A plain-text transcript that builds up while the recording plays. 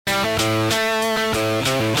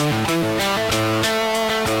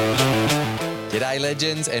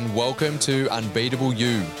legends, and welcome to Unbeatable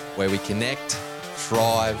You, where we connect,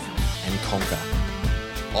 thrive, and conquer.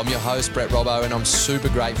 I'm your host, Brett Robbo, and I'm super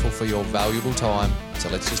grateful for your valuable time. So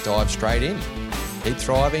let's just dive straight in. Keep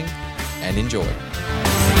thriving and enjoy.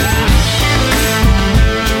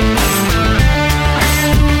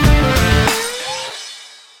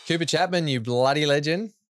 Cooper Chapman, you bloody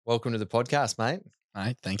legend. Welcome to the podcast, mate.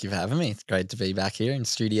 Mate, thank you for having me. It's great to be back here in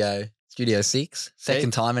Studio 6.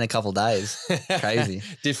 Second time in a couple of days. Crazy.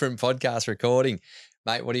 Different podcast recording.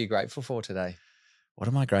 Mate, what are you grateful for today? What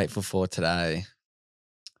am I grateful for today?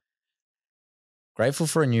 Grateful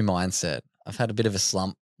for a new mindset. I've had a bit of a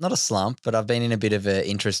slump. Not a slump, but I've been in a bit of an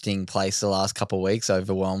interesting place the last couple of weeks,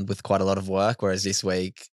 overwhelmed with quite a lot of work, whereas this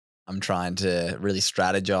week I'm trying to really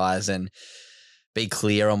strategize and be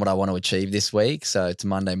clear on what I want to achieve this week. So it's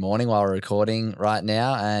Monday morning while we're recording right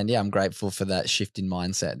now. And yeah, I'm grateful for that shift in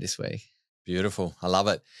mindset this week. Beautiful. I love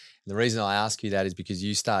it. And the reason I ask you that is because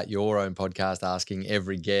you start your own podcast asking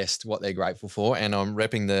every guest what they're grateful for. And I'm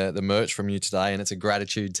repping the merch from you today, and it's a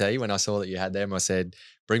gratitude tee. When I saw that you had them, I said,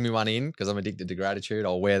 bring me one in because I'm addicted to gratitude.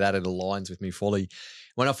 I'll wear that. It aligns with me fully.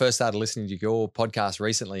 When I first started listening to your podcast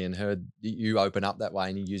recently and heard you open up that way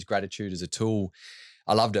and you use gratitude as a tool,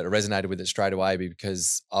 I loved it. I resonated with it straight away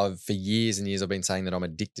because for years and years, I've been saying that I'm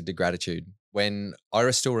addicted to gratitude. When I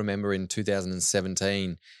still remember in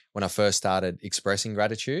 2017, when I first started expressing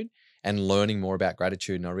gratitude and learning more about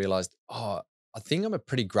gratitude, and I realized, I think I'm a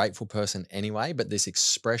pretty grateful person anyway, but this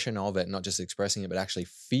expression of it, not just expressing it, but actually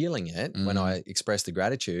feeling it when I express the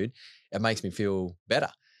gratitude, it makes me feel better.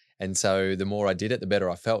 And so the more I did it, the better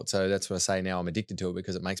I felt. So that's what I say now, I'm addicted to it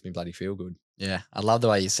because it makes me bloody feel good. Yeah, I love the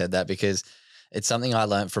way you said that because it's something I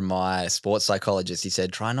learned from my sports psychologist. He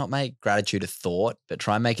said, try not make gratitude a thought, but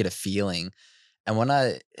try and make it a feeling. And when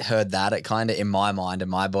I heard that, it kind of, in my mind and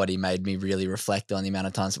my body, made me really reflect on the amount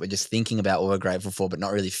of times that we're just thinking about what we're grateful for, but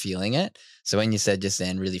not really feeling it. So when you said just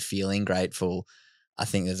then, really feeling grateful, I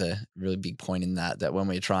think there's a really big point in that when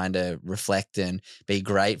we're trying to reflect and be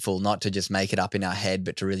grateful, not to just make it up in our head,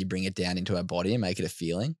 but to really bring it down into our body and make it a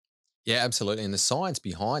feeling. Yeah, absolutely. And the science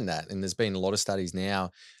behind that, and there's been a lot of studies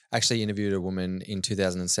now. Actually interviewed a woman in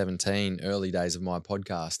 2017, early days of my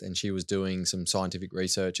podcast, and she was doing some scientific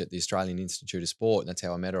research at the Australian Institute of Sport. And that's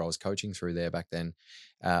how I met her. I was coaching through there back then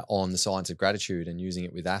on the science of gratitude and using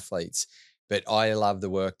it with athletes. But I love the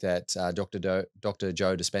work that Dr.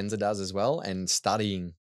 Joe Dispenza does as well, and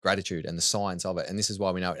studying gratitude and the science of it. And this is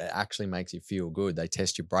why we know it actually makes you feel good. They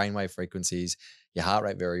test your brainwave frequencies, your heart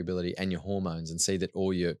rate variability, and your hormones, and see that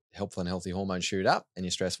all your helpful and healthy hormones shoot up and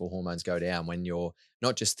your stressful hormones go down when you're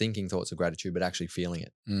not just thinking thoughts of gratitude, but actually feeling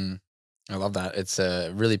it. I love that. It's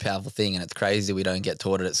a really powerful thing, and it's crazy we don't get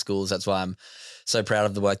taught it at schools. That's why I'm so proud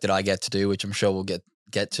of the work that I get to do, which I'm sure we'll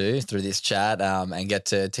get to through this chat, and get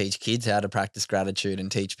to teach kids how to practice gratitude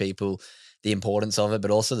and teach people the importance of it, but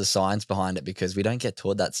also the science behind it, because we don't get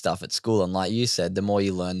taught that stuff at school. And like you said, the more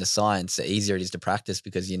you learn the science, the easier it is to practice,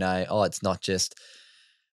 because it's not just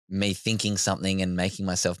me thinking something and making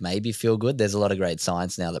myself maybe feel good. There's a lot of great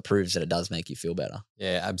science now that proves that it does make you feel better.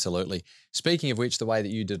 Yeah, absolutely. Speaking of which, the way that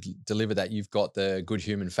you deliver that, you've got the Good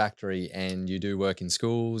Human Factory, and you do work in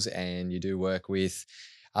schools and you do work with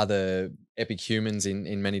other epic humans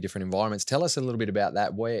in many different environments. Tell us a little bit about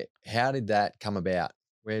that. How did that come about?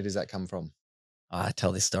 Where does that come from? I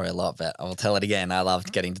tell this story a lot, but I will tell it again. I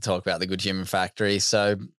loved getting to talk about the Good Human Factory.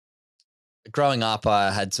 So growing up,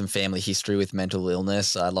 I had some family history with mental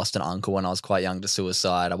illness. I lost an uncle when I was quite young to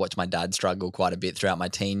suicide. I watched my dad struggle quite a bit throughout my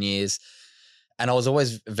teen years. And I was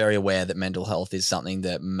always very aware that mental health is something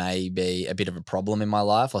that may be a bit of a problem in my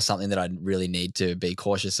life, or something that I really need to be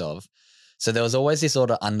cautious of. So there was always this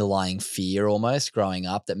sort of underlying fear almost growing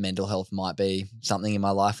up that mental health might be something in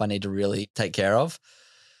my life I need to really take care of.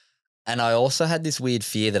 And I also had this weird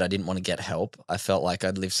fear that I didn't want to get help. I felt like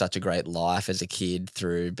I'd lived such a great life as a kid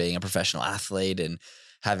through being a professional athlete and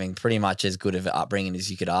having pretty much as good of an upbringing as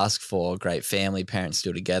you could ask for. Great family, parents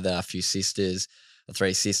still together, a few sisters,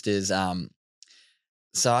 3 sisters.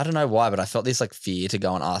 So I don't know why, but I felt this like fear to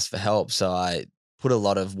go and ask for help. So I put a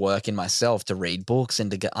lot of work in myself to read books and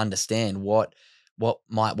to understand what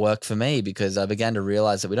might work for me, because I began to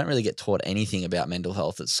realize that we don't really get taught anything about mental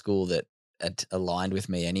health at school that aligned with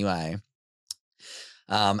me anyway.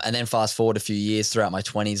 And then fast forward a few years, throughout my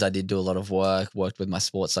 20s, I did do a lot of worked with my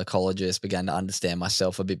sports psychologist, began to understand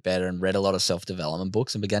myself a bit better, and read a lot of self-development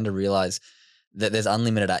books, and began to realize that there's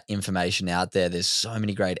unlimited information out there. There's so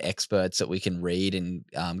many great experts that we can read and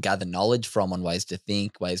gather knowledge from on ways to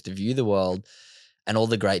think, ways to view the world, and all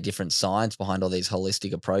the great different science behind all these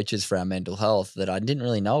holistic approaches for our mental health that I didn't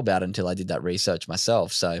really know about until I did that research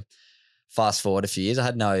myself. So fast forward a few years, I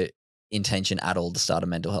had no intention at all to start a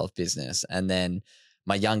mental health business. And then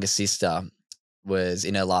my younger sister was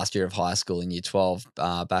in her last year of high school in year 12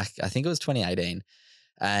 back, I think it was 2018.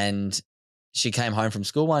 And she came home from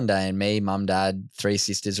school one day and me, mum, dad, three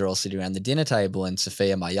sisters are all sitting around the dinner table. And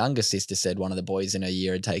Sophia, my younger sister, said one of the boys in her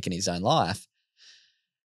year had taken his own life.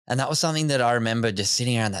 And that was something that I remember just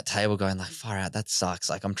sitting around that table going like, far out, that sucks.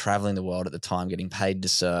 Like I'm traveling the world at the time, getting paid to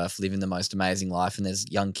surf, living the most amazing life. And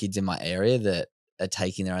there's young kids in my area that are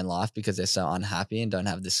taking their own life because they're so unhappy and don't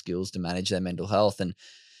have the skills to manage their mental health. And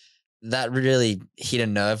that really hit a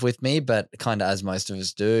nerve with me, but kind of as most of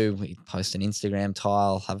us do, we post an Instagram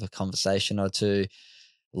tile, have a conversation or two,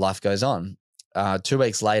 life goes on. 2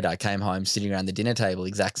 weeks later, I came home sitting around the dinner table,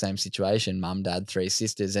 exact same situation, mum, dad, three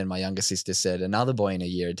sisters, and my younger sister said another boy in a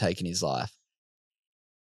year had taken his life.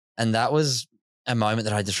 And that was a moment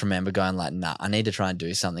that I just remember going like, nah, I need to try and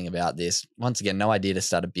do something about this. Once again, no idea to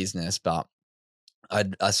start a business, but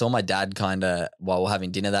I saw my dad kind of while we're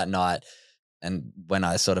having dinner that night. And when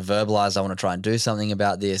I sort of verbalized, I want to try and do something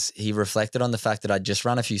about this, he reflected on the fact that I'd just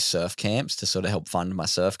run a few surf camps to sort of help fund my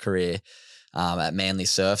surf career at Manly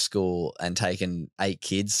Surf School and taken 8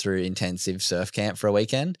 kids through intensive surf camp for a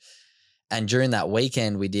weekend. And during that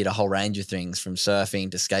weekend, we did a whole range of things from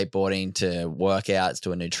surfing to skateboarding to workouts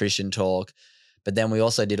to a nutrition talk. But then we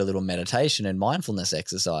also did a little meditation and mindfulness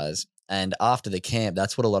exercise. And after the camp,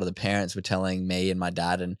 that's what a lot of the parents were telling me and my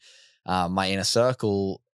dad and my inner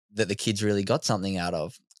circle that the kids really got something out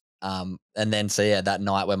of. And then, so yeah, that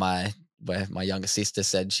night where my younger sister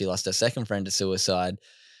said she lost her second friend to suicide,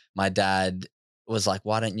 my dad was like,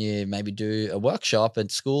 why don't you maybe do a workshop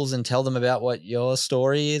at schools and tell them about what your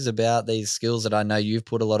story is about these skills that I know you've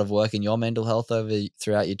put a lot of work in your mental health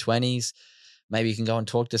throughout your 20s. Maybe you can go and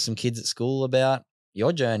talk to some kids at school about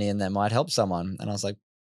your journey and that might help someone. And I was like,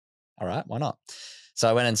 all right, why not? So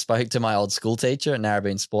I went and spoke to my old school teacher at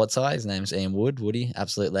Narrabeen Sports High. His name's Ian Woody,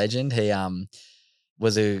 absolute legend. He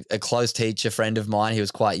was a close teacher friend of mine. He was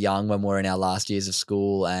quite young when we were in our last years of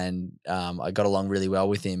school, and I got along really well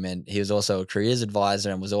with him. And he was also a careers advisor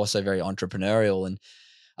and was also very entrepreneurial. And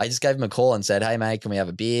I just gave him a call and said, hey, mate, can we have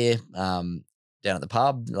a beer down at the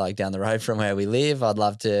pub, like down the road from where we live? I'd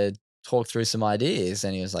love to talk through some ideas.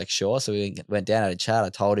 And he was like, sure. So we went down, had a chat. I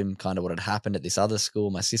told him kind of what had happened at this other school,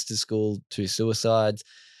 my sister's school, 2 suicides.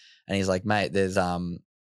 And he's like, mate, there's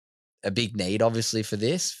a big need, obviously, for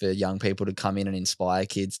this, for young people to come in and inspire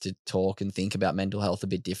kids to talk and think about mental health a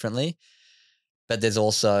bit differently. But there's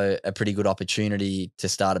also a pretty good opportunity to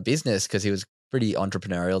start a business because he was pretty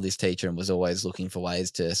entrepreneurial, this teacher, and was always looking for ways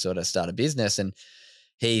to sort of start a business. And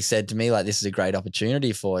he said to me, like, this is a great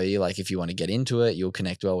opportunity for you. Like, if you want to get into it, you'll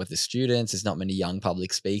connect well with the students. There's not many young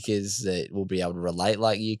public speakers that will be able to relate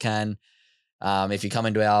like you can. If you come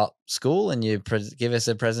into our school and you give us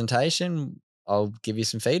a presentation, I'll give you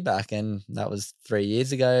some feedback. And that was 3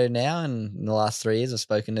 years ago now. And in the last 3 years, I've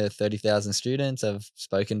spoken to 30,000 students. I've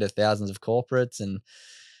spoken to thousands of corporates and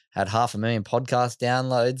had 500,000 podcast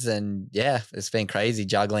downloads. And yeah, it's been crazy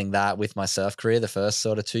juggling that with my surf career, the first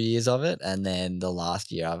sort of 2 years of it. And then the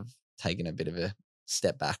last year, I've taken a bit of a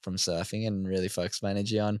step back from surfing and really focused my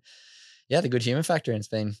energy on, the good human factor. And it's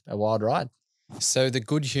been a wild ride. So the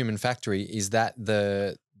Good Human Factory, is that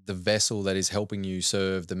the vessel that is helping you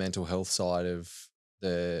serve the mental health side of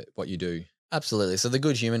what you do? Absolutely. So the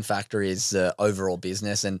Good Human Factory is the overall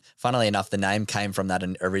business. And funnily enough, the name came from that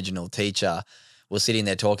original teacher. We're sitting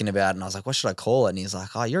there talking about it and I was like, what should I call it? And he's like,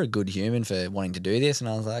 oh, you're a good human for wanting to do this. And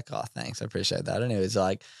I was like, oh, thanks. I appreciate that. And he was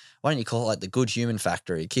like, why don't you call it like the Good Human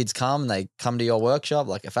Factory? Kids come, they come to your workshop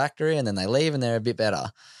like a factory and then they leave and they're a bit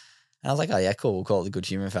better. And I was like, oh, yeah, cool. We'll call it the Good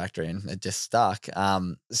Human Factory. And it just stuck.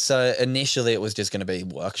 So initially it was just going to be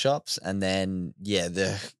workshops. And then,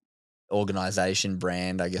 the organization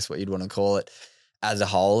brand, I guess what you'd want to call it, as a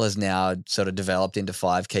whole has now sort of developed into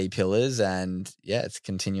 5 key pillars. And it's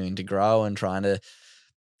continuing to grow and trying to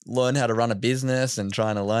learn how to run a business and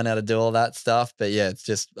trying to learn how to do all that stuff. But it's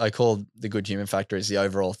just, I call the Good Human Factor as the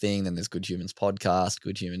overall thing. Then there's Good Humans podcast,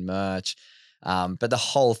 Good Human merch. But the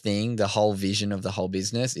whole thing, the whole vision of the whole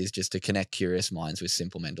business is just to connect curious minds with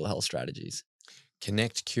simple mental health strategies.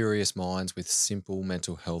 Connect curious minds with simple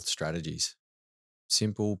mental health strategies.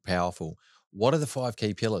 Simple, powerful. What are the 5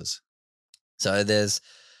 key pillars? So there's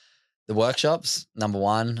the workshops, number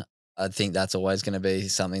 1. I think that's always going to be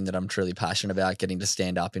something that I'm truly passionate about. Getting to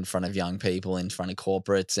stand up in front of young people, in front of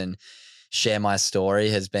corporates and share my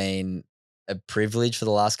story has been a privilege for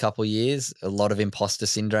the last couple of years. A lot of imposter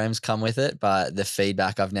syndromes come with it, but the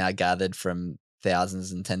feedback I've now gathered from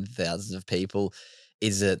thousands and tens of thousands of people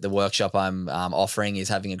is that the workshop I'm offering is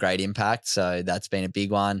having a great impact. So that's been a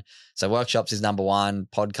big one. So workshops is number one,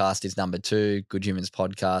 podcast is number two. Good Humans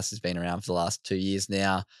podcast has been around for the last 2 years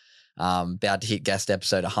now. About to hit guest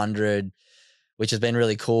episode 100, which has been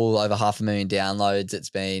really cool. Over 500,000 downloads. It's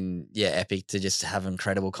been, epic to just have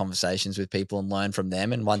incredible conversations with people and learn from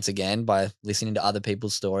them. And once again, by listening to other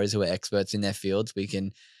people's stories who are experts in their fields, we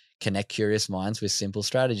can connect curious minds with simple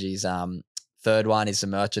strategies. Third one is the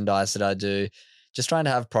merchandise that I do. Just trying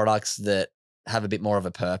to have products that have a bit more of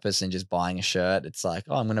a purpose than just buying a shirt. It's like,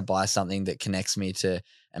 I'm going to buy something that connects me to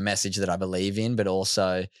a message that I believe in, but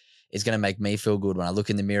also is going to make me feel good when I look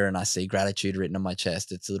in the mirror and I see gratitude written on my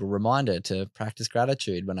chest. It's a little reminder to practice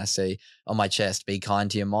gratitude. When I see on my chest, be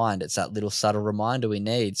kind to your mind. It's that little subtle reminder we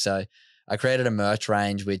need. So I created a merch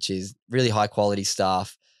range, which is really high quality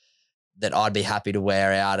stuff that I'd be happy to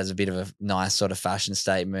wear out as a bit of a nice sort of fashion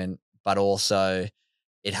statement, but also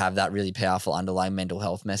it have that really powerful underlying mental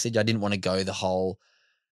health message. I didn't want to go the whole,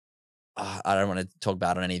 I don't want to talk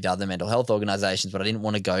about on any of the other mental health organizations, but I didn't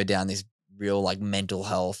want to go down this real like mental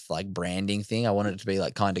health, like branding thing. I wanted it to be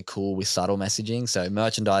like kind of cool with subtle messaging. So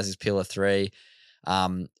merchandise is pillar 3.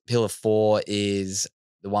 Pillar 4 is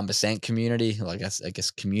the 1% community, like I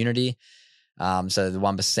guess community. So the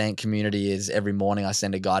 1% community is every morning I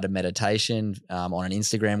send a guided meditation on an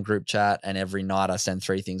Instagram group chat, and every night I send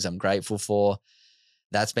 3 things I'm grateful for.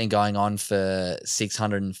 That's been going on for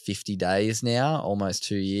 650 days now, almost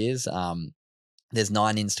 2 years. There's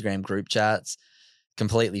 9 Instagram group chats,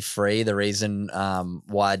 completely free. The reason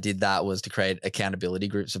why I did that was to create accountability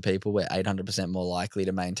groups for people. We're 800% more likely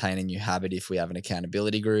to maintain a new habit if we have an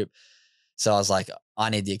accountability group. So I was like, I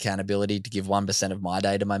need the accountability to give 1% of my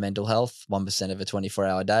day to my mental health. 1% of a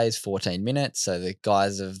 24-hour day is 14 minutes. So the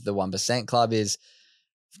guys of the 1% club is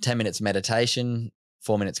 10 minutes meditation,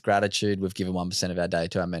 4 minutes gratitude. We've given 1% of our day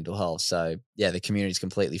to our mental health. So the community is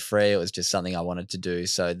completely free. It was just something I wanted to do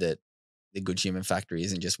so that the Good Human Factory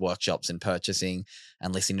isn't just workshops and purchasing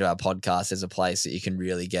and listening to our podcast. As a place that you can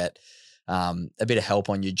really get a bit of help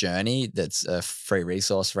on your journey. That's a free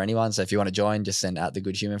resource for anyone. So if you want to join, just send out the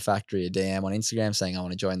Good Human Factory a DM on Instagram saying I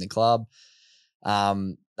want to join the club.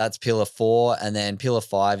 That's pillar 4. And then pillar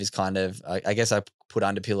 5 is kind of, I guess I put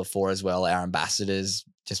under pillar 4 as well, our ambassadors,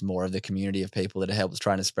 just more of the community of people that help us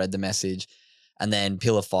trying to spread the message. And then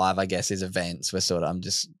pillar 5, I guess, is events. I'm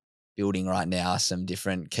just building right now some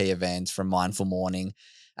different key events, from mindful morning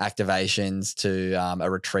activations to a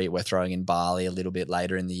retreat we're throwing in Bali a little bit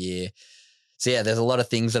later in the year. So there's a lot of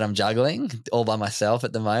things that I'm juggling all by myself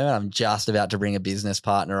at the moment. I'm just about to bring a business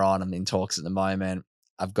partner on. I'm in talks at the moment.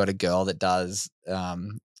 I've got a girl that does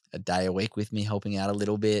a day a week with me, helping out a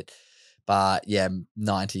little bit. But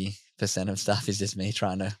 90% of stuff is just me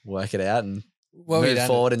trying to work it out and move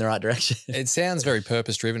forward in the right direction. It sounds very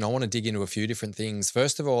purpose-driven. I want to dig into a few different things.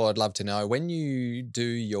 First of all, I'd love to know, when you do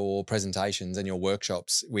your presentations and your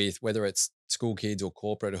workshops with, whether it's school kids or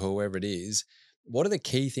corporate or whoever it is, what are the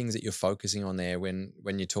key things that you're focusing on there when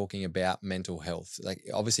you're talking about mental health? Like,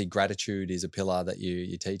 obviously gratitude is a pillar that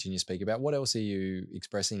you teach and you speak about. What else are you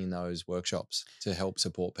expressing in those workshops to help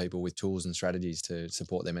support people with tools and strategies to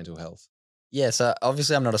support their mental health? Yeah, so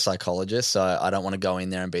obviously I'm not a psychologist, so I don't want to go in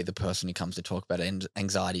there and be the person who comes to talk about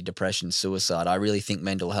anxiety, depression, suicide. I really think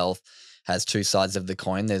mental health has 2 sides of the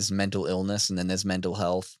coin. There's mental illness and then there's mental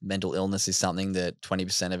health. Mental illness is something that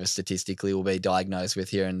 20% of us statistically will be diagnosed with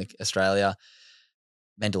here in Australia.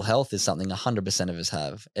 Mental health is something 100% of us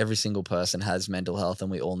have. Every single person has mental health,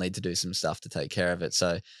 and we all need to do some stuff to take care of it.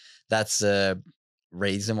 So that's the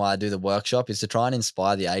reason why I do the workshop, is to try and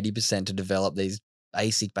inspire the 80% to develop these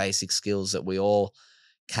basic skills that we all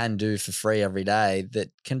can do for free every day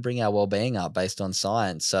that can bring our well-being up based on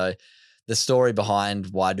science. So the story behind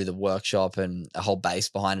why I do the workshop and a whole base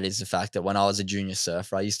behind it is the fact that when I was a junior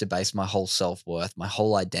surfer, I used to base my whole self-worth, my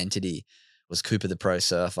whole identity was Cooper the pro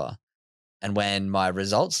surfer. And when my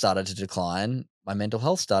results started to decline, my mental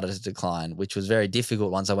health started to decline, which was very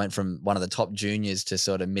difficult once I went from one of the top juniors to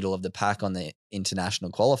sort of middle of the pack on the international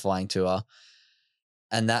qualifying tour.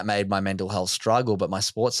 And that made my mental health struggle. But my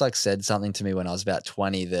sports psych said something to me when I was about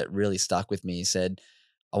 20 that really stuck with me. He said,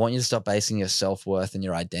 I want you to stop basing your self-worth and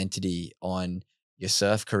your identity on your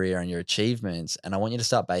surf career and your achievements. And I want you to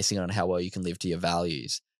start basing it on how well you can live to your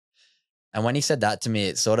values. And when he said that to me,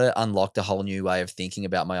 it sort of unlocked a whole new way of thinking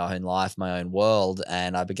about my own life, my own world.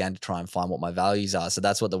 And I began to try and find what my values are. So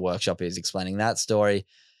that's what the workshop is, explaining that story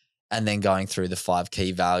and then going through the 5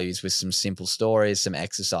 key values with some simple stories, some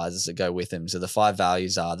exercises that go with them. So the 5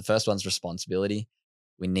 values are, the first one's responsibility.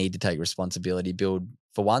 We need to take responsibility, build,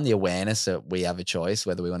 for one, the awareness that we have a choice,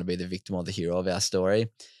 whether we want to be the victim or the hero of our story.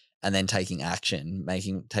 and then taking action,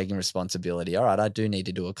 taking responsibility. All right, I do need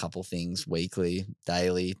to do a couple things weekly,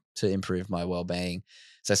 daily to improve my well-being.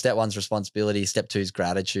 So step one's responsibility. Step two is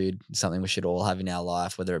gratitude, something we should all have in our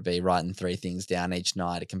life, whether it be writing 3 things down each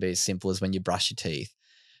night. It can be as simple as when you brush your teeth,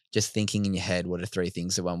 just thinking in your head, what are 3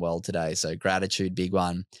 things that went well today? So gratitude, big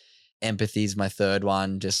one. Empathy is my third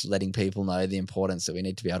one, just letting people know the importance that we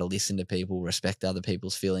need to be able to listen to people, respect other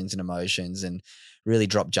people's feelings and emotions, and really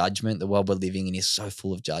drop judgment. The world we're living in is so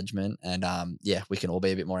full of judgment. And we can all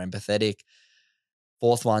be a bit more empathetic.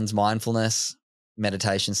 Fourth one's mindfulness.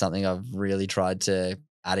 Meditation, something I've really tried to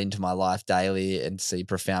add into my life daily and see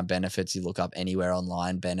profound benefits. You look up anywhere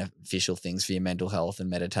online, beneficial things for your mental health, and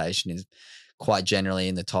meditation is quite generally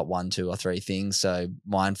in the top 1, 2, or 3 things. So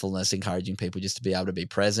mindfulness, encouraging people just to be able to be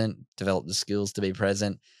present, develop the skills to be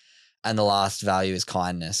present. And the last value is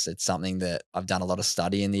kindness. It's something that I've done a lot of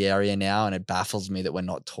study in the area now, and it baffles me that we're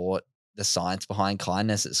not taught the science behind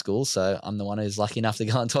kindness at school. So I'm the one who's lucky enough to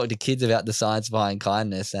go and talk to kids about the science behind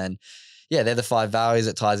kindness. And yeah, they're the 5 values.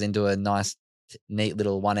 It ties into a nice, neat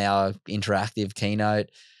little 1-hour interactive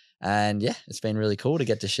keynote. And yeah, it's been really cool to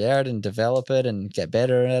get to share it and develop it and get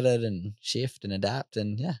better at it and shift and adapt.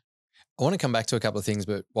 And yeah. I want to come back to a couple of things,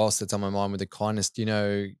 but whilst it's on my mind with the kindness, do you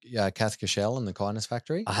know Kath Cashel and the Kindness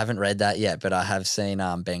Factory? I haven't read that yet, but I have seen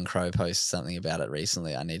Ben Crow post something about it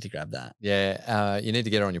recently. I need to grab that. Yeah, you need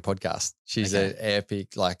to get her on your podcast. She's an epic,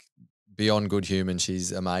 like beyond good human.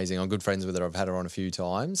 She's amazing. I'm good friends with her. I've had her on a few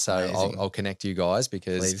times, so I'll connect you guys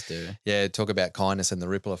because please do. Yeah, talk about kindness and the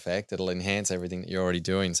ripple effect. It'll enhance everything that you're already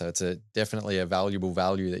doing. So it's definitely a valuable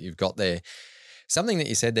value that you've got there. Something that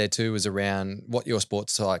you said there too was around what your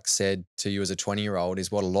sports psych said to you as a 20-year-old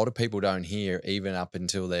is what a lot of people don't hear even up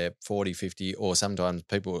until they're 40, 50, or sometimes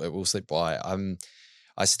people it will slip by.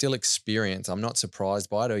 I still experience, I'm not surprised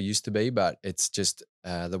by it, or used to be, but it's just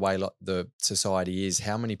the way the society is.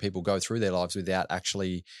 How many people go through their lives without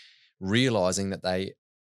actually realizing that they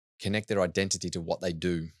connect their identity to what they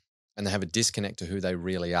do, and they have a disconnect to who they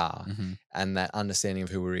really are. Mm-hmm. And that understanding of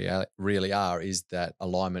who we really are is that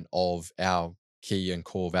alignment of our key and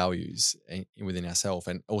core values within ourselves,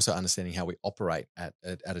 and also understanding how we operate at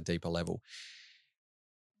a deeper level.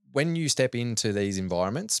 When you step into these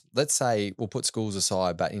environments, let's say we'll put schools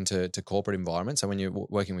aside, but into corporate environments. So when you're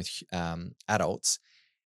working with adults,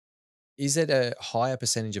 is it a higher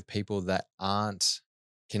percentage of people that aren't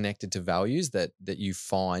connected to values that you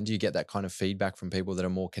find you get that kind of feedback from people that are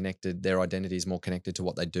more connected, their identity is more connected to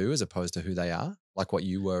what they do as opposed to who they are, like what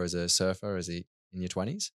you were as a surfer in your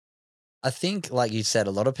 20s? I think, like you said,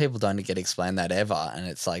 a lot of people don't get explained that ever. And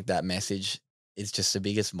it's like that message is just the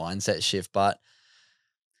biggest mindset shift. But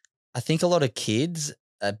I think a lot of kids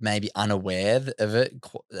are maybe unaware of it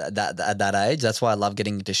at that age. That's why I love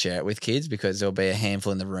getting to share it with kids, because there'll be a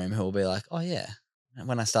handful in the room who will be like, oh, yeah,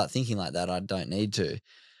 when I start thinking like that, I don't need to.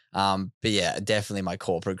 But yeah, definitely my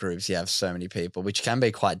corporate groups, you have so many people, which can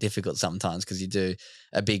be quite difficult sometimes because you do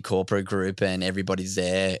a big corporate group and everybody's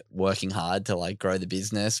there working hard to like grow the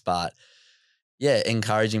business. But yeah,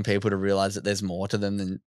 encouraging people to realize that there's more to them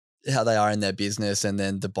than how they are in their business. And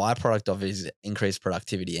then the byproduct of it is increased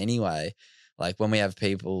productivity anyway. Like when we have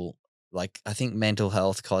people, like I think mental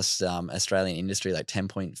health costs Australian industry like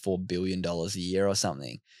 $10.4 billion a year or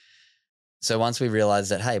something. So once we realize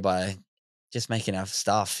that, hey, by just making our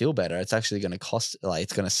staff feel better, it's actually going to cost, like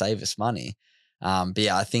it's going to save us money. But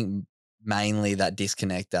yeah, I think mainly that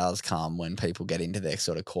disconnect does come when people get into their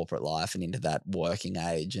sort of corporate life and into that working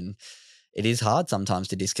age. And it is hard sometimes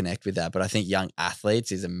to disconnect with that. But I think young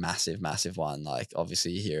athletes is a massive, massive one. Like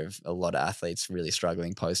obviously you hear of a lot of athletes really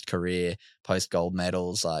struggling post-career, post-gold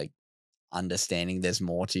medals, like understanding there's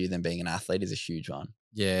more to you than being an athlete is a huge one.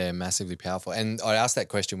 Yeah, massively powerful. And I ask that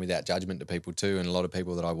question without judgment to people too. And a lot of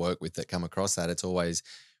people that I work with that come across that, it's always,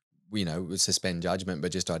 suspend judgment,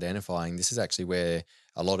 but just identifying this is actually where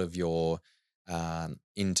a lot of your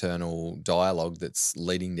internal dialogue that's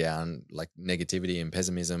leading down like negativity and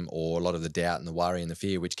pessimism, or a lot of the doubt and the worry and the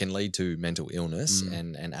fear, which can lead to mental illness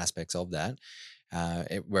and aspects of that,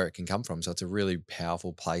 where it can come from. So it's a really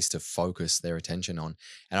powerful place to focus their attention on.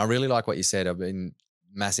 And I really like what you said. I've been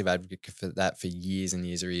massive advocate for that for years and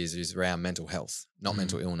years is around mental health, not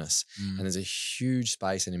mental illness. And there's a huge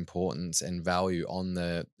space and importance and value on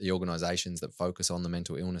the organizations that focus on the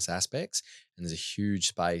mental illness aspects. And there's a huge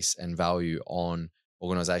space and value on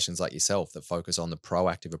organizations like yourself that focus on the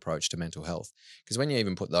proactive approach to mental health. Because when you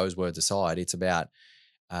even put those words aside, it's about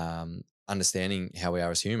understanding how we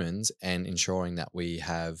are as humans and ensuring that we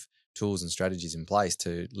have tools and strategies in place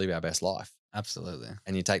to live our best life. Absolutely.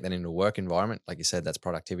 And you take that into a work environment, like you said, that's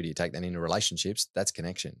productivity. You take that into relationships, that's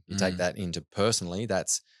connection. You take that into personally,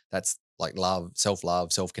 that's like love,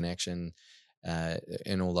 self-connection,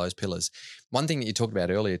 and all those pillars. One thing that you talked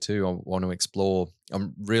about earlier too, I want to explore.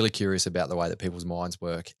 I'm really curious about the way that people's minds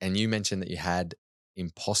work. And you mentioned that you had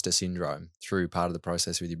imposter syndrome through part of the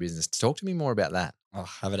process with your business. Talk to me more about that. Oh,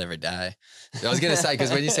 have it every day. I was going to say,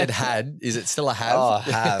 because when you said had, is it still a have? Oh,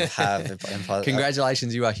 have.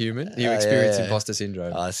 Congratulations, you are human. You Yeah, experience yeah. imposter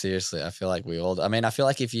syndrome. Oh, seriously, I feel like we all. I mean, I feel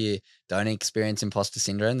like if you don't experience imposter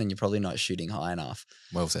syndrome, then you're probably not shooting high enough.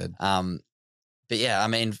 Well said. But yeah, I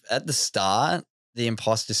mean, at the start, the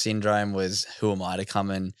imposter syndrome was, who am I to come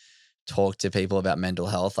and talk to people about mental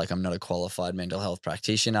health? Like, I'm not a qualified mental health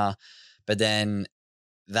practitioner. But then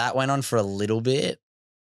that went on for a little bit.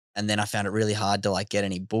 And then I found it really hard to like get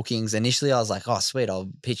any bookings. Initially, I was like, oh, sweet,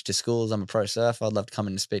 I'll pitch to schools. I'm a pro surfer. I'd love to come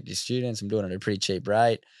in and speak to students. I'm doing it at a pretty cheap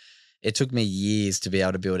rate. It took me years to be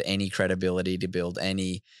able to build any credibility, to build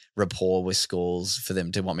any rapport with schools for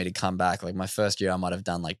them to want me to come back. Like my first year, I might have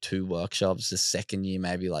done like 2 workshops. The second year,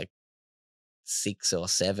 maybe like 6 or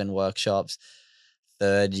 7 workshops.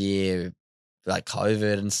 Third year, like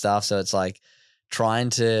COVID and stuff. So it's like trying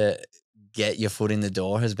to get your foot in the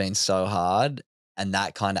door has been so hard. And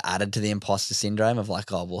that kind of added to the imposter syndrome of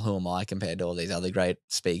like, oh, well, who am I compared to all these other great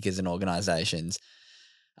speakers and organizations?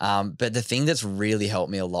 But the thing that's really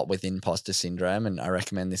helped me a lot with imposter syndrome, and I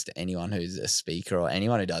recommend this to anyone who's a speaker or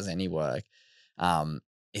anyone who does any work,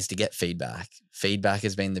 is to get feedback. Feedback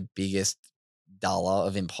has been the biggest duller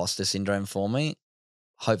of imposter syndrome for me.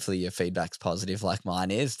 Hopefully your feedback's positive like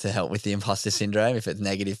mine is to help with the imposter syndrome. If it's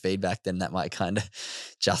negative feedback, then that might kind of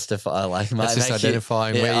justify like that's just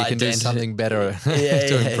identifying where you can do something better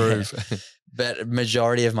to improve. Yeah. But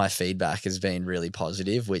majority of my feedback has been really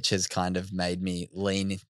positive, which has kind of made me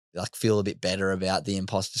feel a bit better about the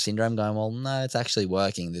imposter syndrome, going, well, no, it's actually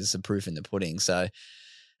working. There's some proof in the pudding. So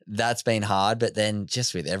that's been hard. But then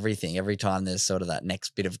just with everything, every time there's sort of that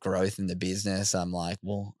next bit of growth in the business, I'm like,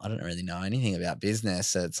 well, I don't really know anything about business.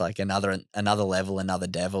 So it's like another level, another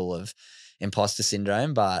devil of imposter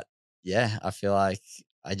syndrome. But yeah, I feel like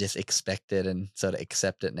I just expect it and sort of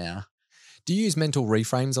accept it now. Do you use mental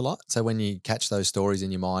reframes a lot? So when you catch those stories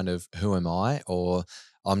in your mind of who am I, or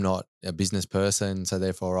I'm not a business person, so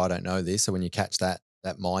therefore I don't know this. So when you catch that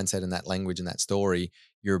mindset and that language and that story,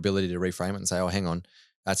 your ability to reframe it and say, oh, hang on,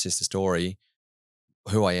 that's just a story.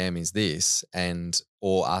 Who I am is this,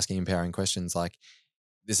 or asking empowering questions like,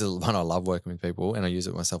 this is one I love working with people and I use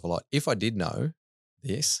it myself a lot. If I did know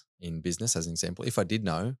this in business, as an example, if I did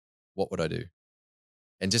know, what would I do?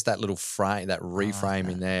 And just that little frame, that reframe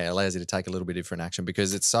in there allows you to take a little bit different action,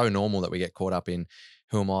 because it's so normal that we get caught up in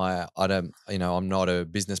who am I? I'm not a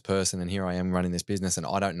business person and here I am running this business and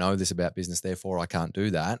I don't know this about business, therefore I can't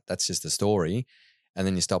do that. That's just a story. And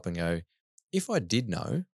then you stop and go, if I did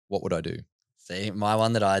know, what would I do? See, my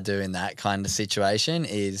one that I do in that kind of situation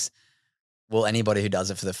is, well, anybody who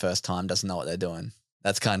does it for the first time doesn't know what they're doing.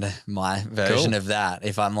 That's kind of my version of that.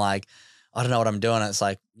 If I'm like, I don't know what I'm doing, it's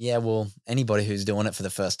like, yeah, well, anybody who's doing it for the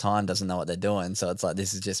first time doesn't know what they're doing. So it's like,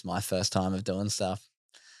 this is just my first time of doing stuff.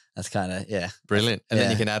 That's kind of, yeah. Brilliant. And then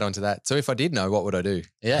you can add on to that. So if I did know, what would I do?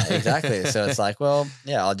 Yeah, exactly. So it's like, well,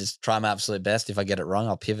 yeah, I'll just try my absolute best. If I get it wrong,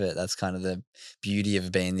 I'll pivot. That's kind of the beauty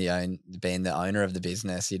of being the owner of the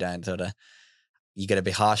business. You don't you got to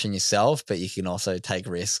be harsh on yourself, but you can also take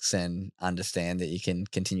risks and understand that you can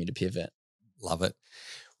continue to pivot. Love it.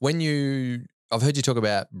 I've heard you talk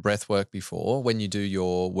about breath work before. When you do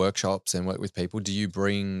your workshops and work with people, do you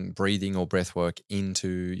bring breathing or breath work into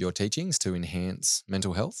your teachings to enhance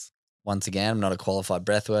mental health? Once again, I'm not a qualified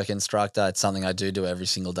breathwork instructor. It's something I do every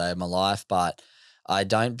single day of my life, but I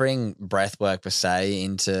don't bring breathwork per se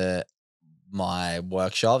into my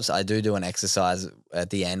workshops. I do an exercise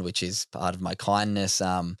at the end, which is part of my kindness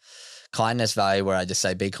value, where I just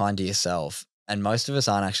say, be kind to yourself. And most of us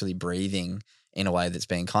aren't actually breathing in a way that's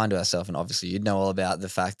being kind to ourselves. And obviously you'd know all about the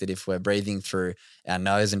fact that if we're breathing through our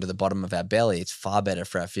nose into the bottom of our belly, it's far better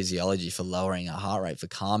for our physiology, for lowering our heart rate, for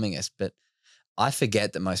calming us. But I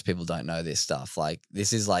forget that most people don't know this stuff. Like,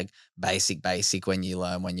 this is like basic when you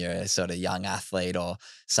learn when you're a sort of young athlete or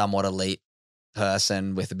somewhat elite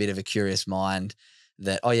person with a bit of a curious mind,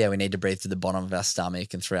 that, oh yeah, we need to breathe through the bottom of our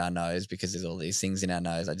stomach and through our nose because there's all these things in our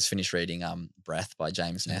nose. I just finished reading Breath by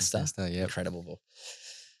James Nestor. Yep. Incredible book.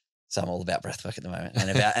 So I'm all about breath work at the moment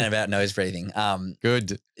and about nose breathing.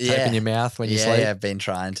 Good. Tape in your mouth when you sleep. Yeah, I've been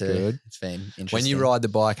trying to. Good. It's been interesting. When you ride the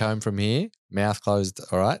bike home from here, mouth closed,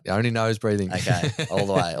 all right? Only nose breathing. Okay, all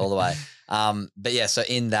the way. But yeah, so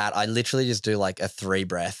in that, I literally just do like a 3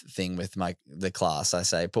 breath thing with the class. I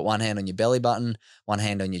say, put one hand on your belly button, one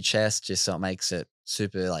hand on your chest, just so it makes it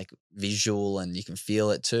super like visual and you can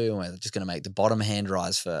feel it too. And we're just going to make the bottom hand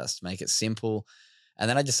rise first, make it simple. And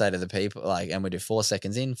then I just say to the people, like, and we do 4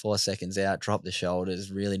 seconds in, 4 seconds out, drop the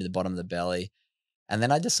shoulders really to the bottom of the belly. And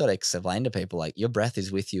then I just sort of explain to people, like, your breath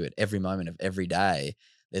is with you at every moment of every day.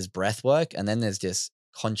 There's breath work, and then there's just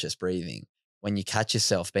conscious breathing. When you catch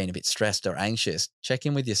yourself being a bit stressed or anxious, check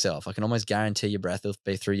in with yourself. I can almost guarantee your breath will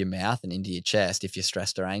be through your mouth and into your chest if you're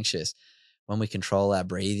stressed or anxious. When we control our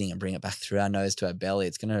breathing and bring it back through our nose to our belly,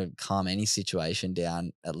 it's going to calm any situation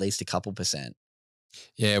down at least a couple percent.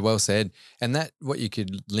 Yeah, well said. And that what you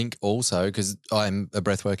could link also, because I'm a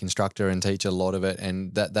breathwork instructor and teach a lot of it,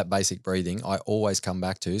 and that basic breathing I always come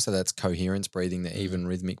back to. So that's coherence breathing, the even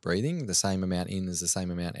rhythmic breathing, the same amount in is the same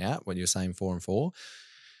amount out. What you're saying, 4 and 4.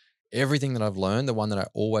 Everything that I've learned, the one that I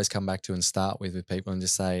always come back to and start with people and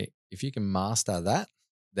just say, if you can master that,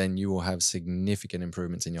 then you will have significant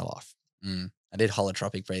improvements in your life. I did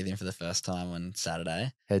holotropic breathing for the first time on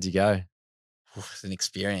Saturday. How'd you go? It's an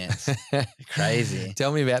experience. Crazy.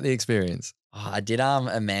 Tell me about the experience. Oh, I did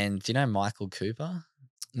a man. Do you know Michael Cooper?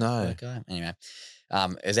 No. That guy. Anyway,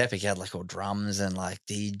 it was epic. He had like all drums and like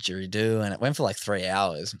didgeridoo, and it went for like 3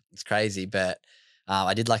 hours. It's crazy, but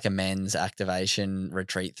I did like a men's activation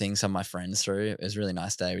retreat thing. Some of my friends threw. It was a really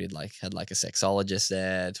nice day. We did had like a sexologist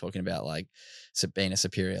there talking about like being a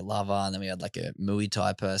superior lover, and then we had like a Muay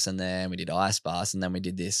Thai person there, and we did ice baths, and then we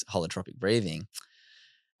did this holotropic breathing.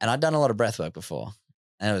 And I'd done a lot of breath work before,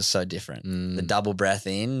 and it was so different. The double breath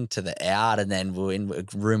in to the out, and then we were in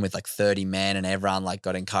a room with like 30 men, and everyone like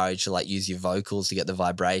got encouraged to like use your vocals to get the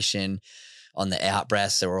vibration on the out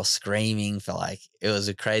breaths. So we're all screaming for like, it was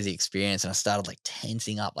a crazy experience. And I started like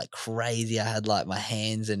tensing up like crazy. I had like my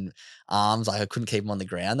hands and arms, like I couldn't keep them on the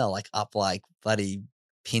ground. They're like up like bloody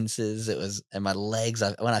pincers. And my legs,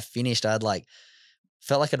 when I finished, I'd like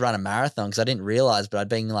felt like I'd run a marathon because I didn't realize, but I'd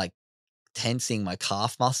been like tensing my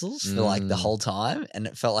calf muscles for like the whole time, and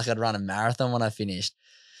it felt like I'd run a marathon when I finished.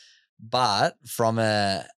 But from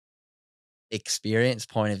a experience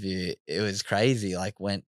point of view, it was crazy. Like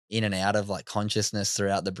went in and out of like consciousness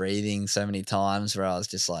throughout the breathing so many times where I was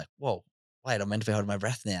just like, whoa, wait, I'm meant to be holding my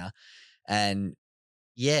breath now. And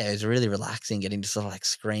yeah, it was really relaxing getting to sort of like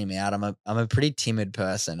scream out. I'm a pretty timid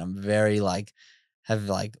person. I'm very like, have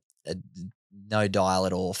like no dial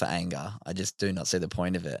at all for anger. I just do not see the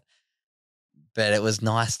point of it. But it was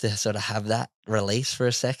nice to sort of have that release for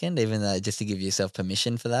a second, even though just to give yourself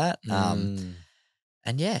permission for that.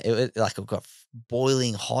 And yeah, it was like I got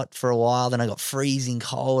boiling hot for a while, then I got freezing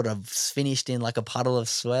cold. I've finished in like a puddle of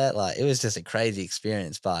sweat. Like it was just a crazy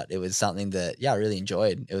experience, but it was something that, yeah, I really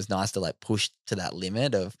enjoyed. It was nice to like push to that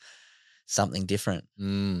limit of something different.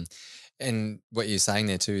 And what you're saying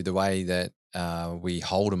there too, the way that we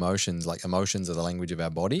hold emotions, like emotions are the language of our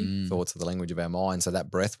body, thoughts are the language of our mind. So that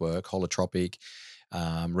breath work, holotropic,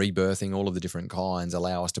 rebirthing, all of the different kinds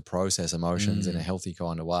allow us to process emotions in a healthy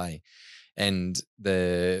kind of way. And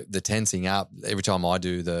the tensing up, every time I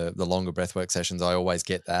do the longer breathwork sessions, I always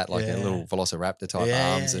get that like a little velociraptor type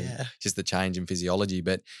arms and just the change in physiology.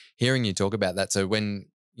 But hearing you talk about that, so when,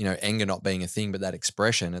 you know, anger not being a thing, but that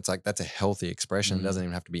expression, it's like that's a healthy expression. It doesn't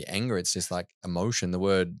even have to be anger. It's just like emotion. The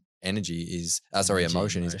word energy is,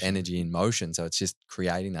 emotion is energy in motion. So it's just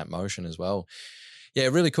creating that motion as well. Yeah,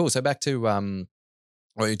 really cool. So back to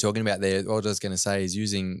what you're talking about there, what I was going to say is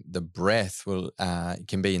using the breath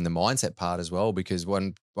can be in the mindset part as well, because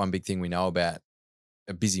one big thing we know about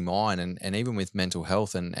a busy mind and even with mental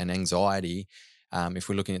health and anxiety, if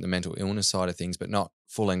we're looking at the mental illness side of things, but not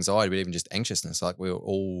full anxiety, but even just anxiousness, like we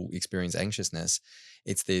all experience anxiousness,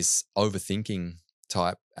 it's this overthinking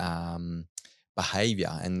type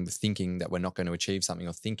behavior and thinking that we're not going to achieve something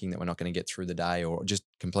or thinking that we're not going to get through the day or just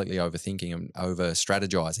completely overthinking and over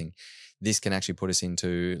strategizing. This can actually put us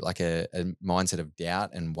into like a mindset of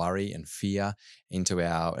doubt and worry and fear into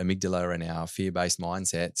our amygdala and our fear-based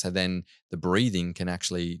mindset. So then the breathing can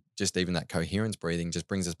actually, just even that coherence breathing just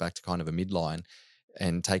brings us back to kind of a midline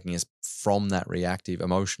and taking us from that reactive,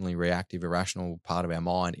 emotionally reactive, irrational part of our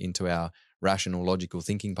mind into our rational, logical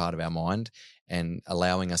thinking part of our mind, and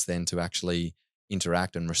allowing us then to actually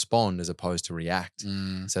interact and respond as opposed to react.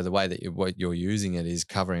 So the way that what you're using it is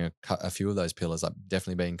covering a few of those pillars, like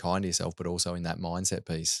definitely being kind to yourself, but also in that mindset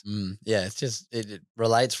piece. Yeah, it's just, it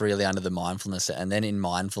relates really under the mindfulness. And then in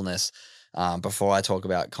mindfulness, before I talk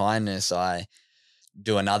about kindness, I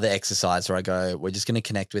do another exercise where I go, we're just going to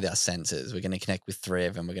connect with our senses. We're going to connect with 3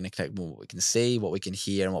 of them. We're going to connect with what we can see, what we can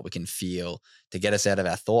hear, and what we can feel to get us out of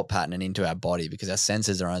our thought pattern and into our body, because our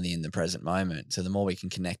senses are only in the present moment. So the more we can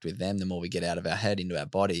connect with them, the more we get out of our head into our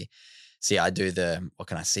body. See, I do what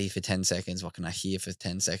can I see for 10 seconds? What can I hear for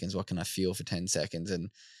 10 seconds? What can I feel for 10 seconds? And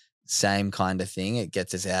same kind of thing. It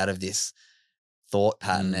gets us out of this thought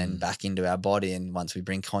pattern and back into our body. And once we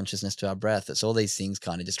bring consciousness to our breath, it's all these things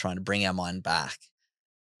kind of just trying to bring our mind back,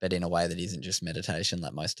 but in a way that isn't just meditation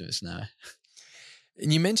like most of us know.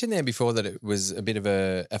 And you mentioned there before that it was a bit of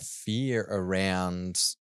a fear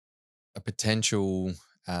around a potential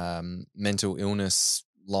mental illness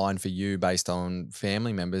line for you based on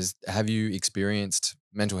family members. Have you experienced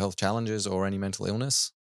mental health challenges or any mental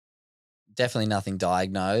illness? Definitely nothing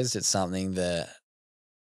diagnosed. It's something that,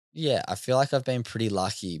 yeah, I feel like I've been pretty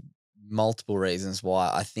lucky. Multiple reasons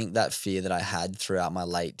why. I think that fear that I had throughout my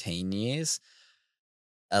late teen years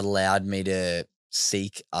allowed me to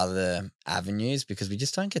seek other avenues, because we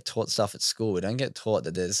just don't get taught stuff at school. We don't get taught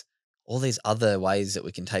that there's all these other ways that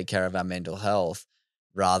we can take care of our mental health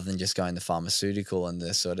rather than just going the pharmaceutical and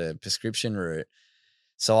the sort of prescription route.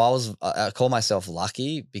 So I call myself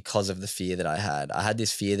lucky because of the fear that I had. I had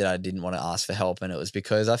this fear that I didn't want to ask for help, and it was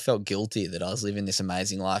because I felt guilty that I was living this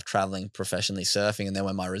amazing life, traveling professionally, surfing, and then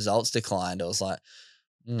when my results declined, I was like,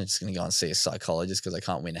 I'm just going to go and see a psychologist because I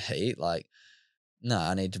can't win a heat. Like, no,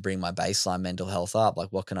 I need to bring my baseline mental health up. Like,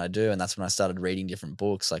 what can I do? And that's when I started reading different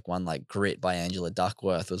books. Like one like Grit by Angela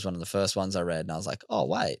Duckworth was one of the first ones I read. And I was like, oh,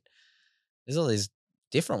 wait, there's all these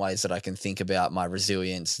different ways that I can think about my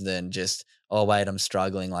resilience than just, oh, wait, I'm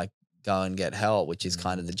struggling, like go and get help, which is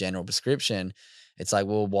kind of the general prescription. It's like,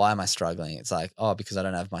 well, why am I struggling? It's like, oh, because I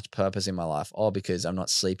don't have much purpose in my life. Oh, because I'm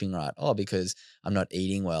not sleeping right. Oh, because I'm not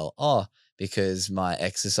eating well. Oh, because my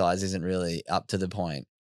exercise isn't really up to the point.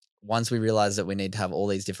 Once we realize that we need to have all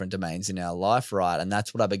these different domains in our life right, and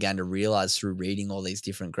that's what I began to realize through reading all these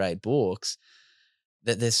different great books,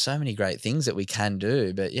 that there's so many great things that we can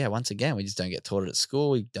do. But yeah, once again, we just don't get taught it at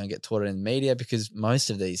school. We don't get taught it in the media, because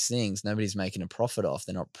most of these things, nobody's making a profit off.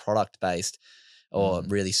 They're not product based or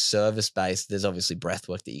really service based. There's obviously breath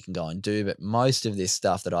work that you can go and do, but most of this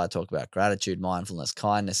stuff that I talk about, gratitude, mindfulness,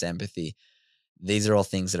 kindness, empathy, these are all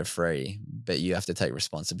things that are free, but you have to take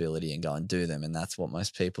responsibility and go and do them. And that's what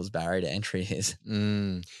most people's barrier to entry is.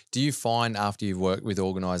 Do you find after you've worked with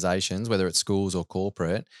organizations, whether it's schools or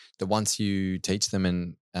corporate, that once you teach them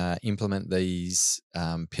and implement these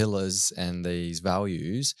pillars and these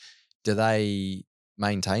values, do they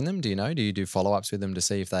maintain them? Do you know? Do you do follow-ups with them to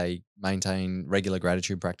see if they maintain regular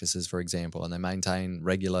gratitude practices, for example, and they maintain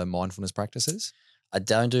regular mindfulness practices? I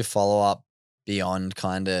don't do follow-up beyond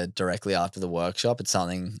kind of directly after the workshop. It's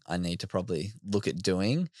something I need to probably look at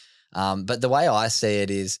doing. But the way I see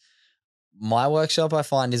it is, my workshop I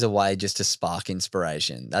find is a way just to spark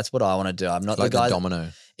inspiration. That's what I want to do. I'm not like the guy. domino.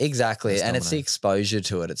 Exactly. That's and it's the domino. exposure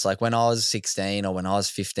to it. It's like when I was 16 or when I was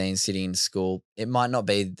 15 sitting in school, it might not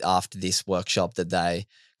be after this workshop that they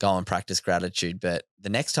go and practice gratitude, but the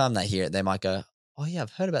next time they hear it, they might go, oh yeah,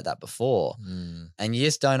 I've heard about that before. And you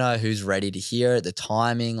just don't know who's ready to hear it, the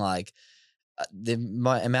timing, like the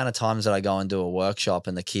amount of times that I go and do a workshop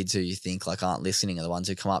and the kids who you think like aren't listening are the ones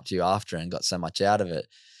who come up to you after and got so much out of it.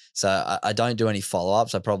 So I don't do any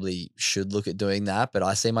follow-ups. I probably should look at doing that, but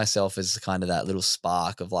I see myself as kind of that little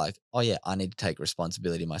spark of like, oh yeah, I need to take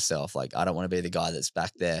responsibility myself. Like, I don't want to be the guy that's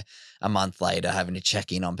back there a month later having to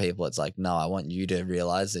check in on people. It's like, no, I want you to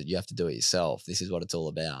realize that you have to do it yourself. This is what it's all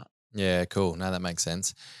about. Yeah, cool. No, that makes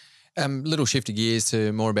sense. Little shift of gears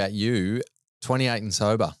to more about you. 28 and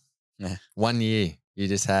sober. Yeah. 1 year. You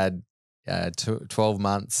just had 12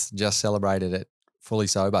 months, just celebrated it fully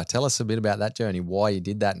sober. Tell us a bit about that journey, why you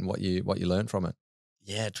did that and what you learned from it.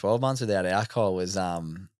 Yeah, 12 months without alcohol was a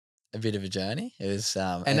bit of a journey. It was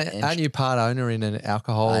And aren't you part owner in an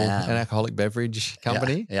alcoholic beverage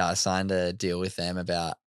company? Yeah, I signed a deal with them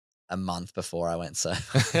about a month before I went sober.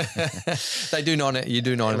 They do you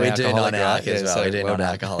do non-alcoholic, we do non-alc right? as well. So We do well done.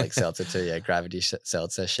 non-alcoholic seltzer too. Yeah, Gravity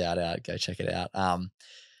Seltzer. Shout out, go check it out.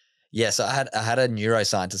 So I had a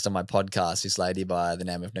neuroscientist on my podcast, this lady by the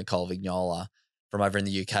name of Nicole Vignola from over in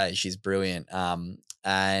the UK. She's brilliant.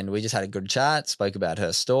 And we just had a good chat, spoke about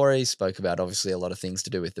her story, spoke about obviously a lot of things to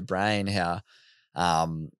do with the brain, how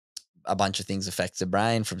a bunch of things affect the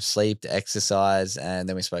brain from sleep to exercise. And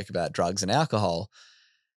then we spoke about drugs and alcohol.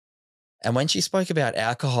 And when she spoke about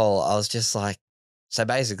alcohol, I was just like, so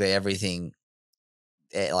basically everything,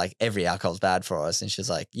 like every alcohol is bad for us. And she's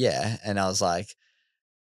like, yeah. And I was like,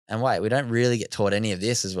 and wait, we don't really get taught any of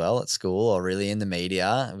this as well at school or really in the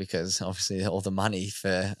media, because obviously all the money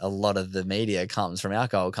for a lot of the media comes from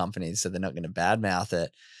alcohol companies. So they're not going to badmouth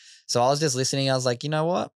it. So I was just listening. I was like, you know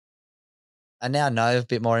what? I now know a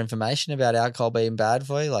bit more information about alcohol being bad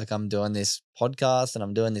for you. Like, I'm doing this podcast and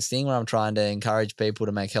I'm doing this thing where I'm trying to encourage people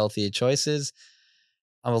to make healthier choices.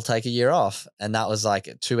 I will take a year off. And that was like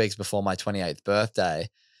 2 weeks before my 28th birthday.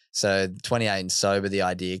 So 28 and sober, the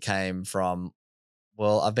idea came from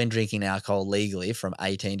well, I've been drinking alcohol legally from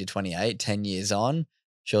 18 to 28, 10 years on.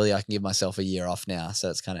 Surely I can give myself a year off now. So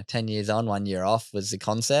it's kind of 10 years on, 1 year off was the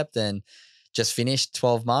concept. And just finished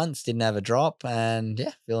 12 months, didn't have a drop, and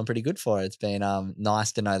yeah, feeling pretty good for it. It's been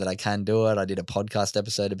nice to know that I can do it. I did a podcast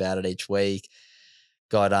episode about it each week.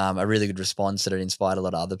 Got a really good response that it inspired a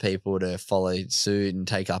lot of other people to follow suit and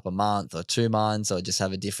take up a month or 2 months or just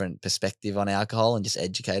have a different perspective on alcohol and just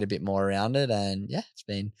educate a bit more around it. And yeah, it's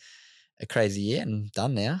been a crazy year and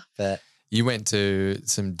done now. But You went to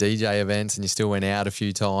some DJ events and you still went out a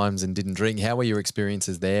few times and didn't drink. How were your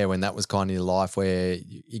experiences there when that was kind of your life, where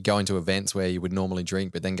you go into events where you would normally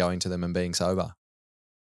drink but then going to them and being sober?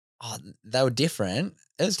 oh, they were different.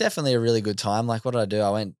 It was definitely a really good time. Like, what did I do?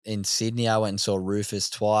 I went in Sydney. I went and saw Rufus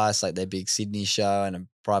twice, like their big Sydney show, and a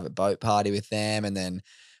private boat party with them. And then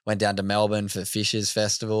went down to Melbourne for Fishers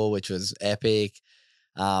Festival, which was epic.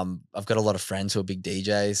 I've got a lot of friends who are big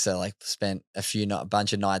DJs, so like spent a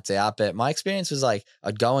bunch of nights out. But my experience was like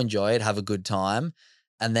I'd go enjoy it, have a good time,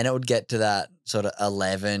 and then it would get to that sort of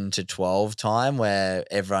 11 to 12 time where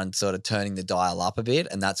everyone's sort of turning the dial up a bit,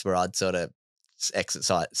 and that's where I'd sort of exit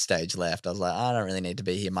stage left. I was like, I don't really need to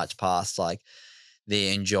be here much past like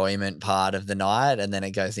the enjoyment part of the night, and then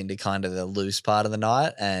it goes into kind of the loose part of the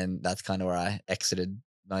night, and that's kind of where I exited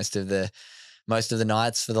most of the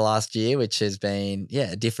nights for the last year, which has been,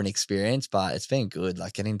 yeah, a different experience, but it's been good.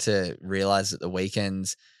 Like getting to realize that the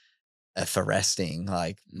weekends are for resting.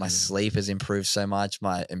 Like my sleep has improved so much,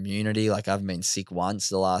 my immunity, like I haven't been sick once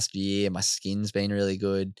the last year. My skin's been really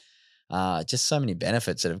good. Just so many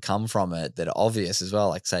benefits that have come from it that are obvious as well,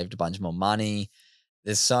 like saved a bunch more money.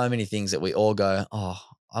 There's so many things that we all go, oh,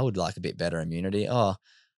 I would like a bit better immunity. Oh,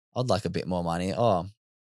 I'd like a bit more money. Oh,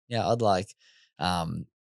 yeah, I'd like, um,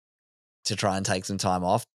 to try and take some time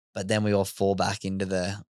off, but then we all fall back into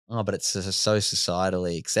but it's so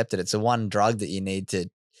societally accepted. It's the one drug that you need to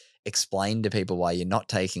explain to people why you're not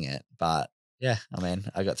taking it. But yeah, I mean,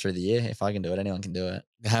 I got through the year. If I can do it, anyone can do it.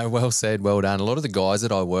 Well said, well done. A lot of the guys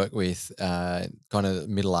that I work with, kind of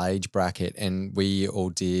middle age bracket, and we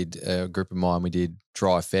all did, a group of mine, we did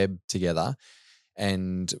dry Feb together.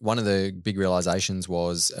 And one of the big realizations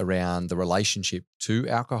was around the relationship to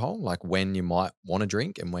alcohol, like when you might want to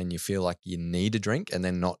drink and when you feel like you need a drink, and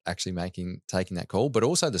then not actually taking that call, but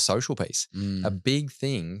also the social piece. A big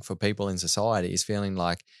thing for people in society is feeling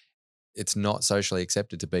like it's not socially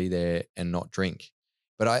accepted to be there and not drink.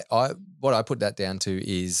 But what I put that down to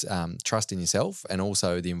is trust in yourself and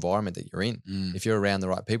also the environment that you're in. If you're around the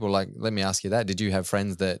right people, like, let me ask you that. Did you have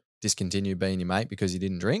friends that discontinued being your mate because you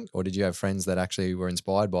didn't drink? Or did you have friends that actually were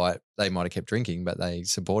inspired by it? They might have kept drinking, but they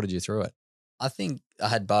supported you through it. I think I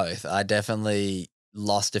had both. I definitely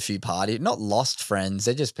lost a few not lost friends.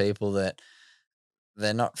 They're just people that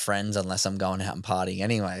they're not friends unless I'm going out and partying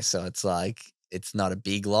anyway. So it's like, it's not a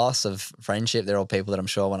big loss of friendship. They're all people that I'm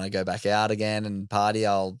sure when I go back out again and party,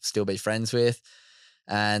 I'll still be friends with.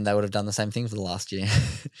 And they would have done the same thing for the last year.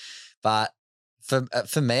 But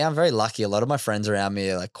for me, I'm very lucky. A lot of my friends around me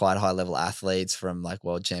are like quite high level athletes, from like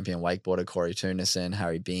world champion wakeboarder Corey Tunison,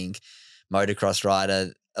 Harry Bink, motocross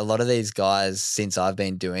rider. A lot of these guys, since I've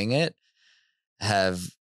been doing it, have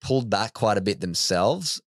pulled back quite a bit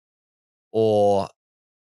themselves, or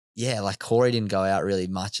yeah, like Corey didn't go out really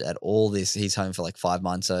much at all. He's home for like 5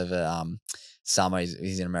 months over summer.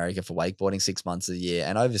 He's in America for wakeboarding 6 months of the year,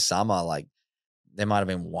 and over summer, like there might have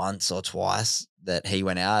been once or twice that he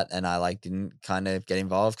went out and I like didn't kind of get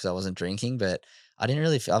involved because I wasn't drinking. But I didn't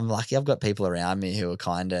really I'm lucky I've got people around me who are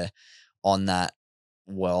kind of on that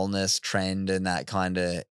wellness trend and that kind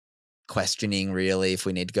of questioning really if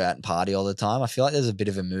we need to go out and party all the time. I feel like there's a bit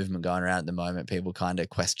of a movement going around at the moment, people kind of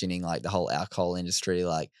questioning like the whole alcohol industry.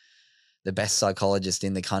 Like the best psychologists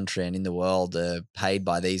in the country and in the world are paid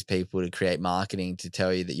by these people to create marketing to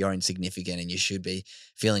tell you that you're insignificant and you should be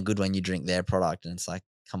feeling good when you drink their product. And it's like,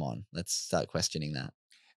 come on, let's start questioning that.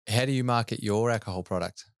 How do you market your alcohol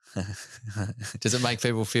product? Does it make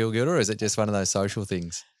people feel good, or is it just one of those social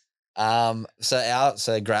things?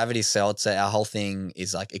 So Gravity Seltzer, our whole thing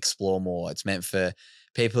is like explore more. It's meant for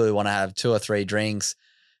people who want to have 2 or 3 drinks,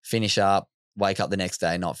 finish up, wake up the next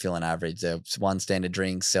day not feeling average. There's one standard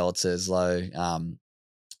drink, seltzers,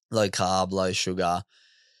 low carb, low sugar,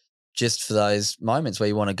 just for those moments where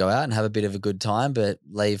you want to go out and have a bit of a good time, but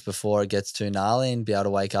leave before it gets too gnarly and be able to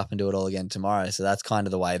wake up and do it all again tomorrow. So that's kind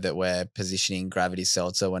of the way that we're positioning Gravity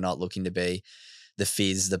Seltzer. We're not looking to be the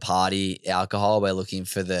fizz, the party alcohol. We're looking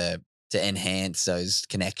for to enhance those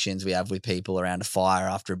connections we have with people around a fire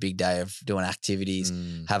after a big day of doing activities,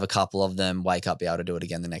 have a couple of them, wake up, be able to do it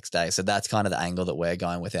again the next day. So that's kind of the angle that we're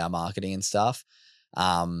going with our marketing and stuff.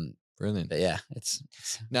 Brilliant. But yeah, it's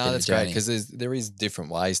a bit No, of a that's great journey. because there is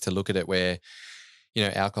different ways to look at it where,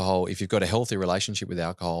 alcohol, if you've got a healthy relationship with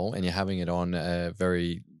alcohol and you're having it on a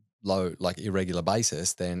very low, like irregular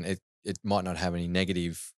basis, then it might not have any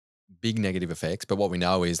big negative effects. But what we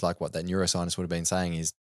know is like what that neuroscientist would have been saying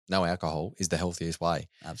is no alcohol is the healthiest way.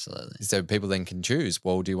 Absolutely. So people then can choose,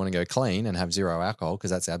 well, do you want to go clean and have zero alcohol because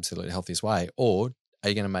that's the absolute healthiest way? Or are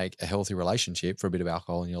you going to make a healthy relationship for a bit of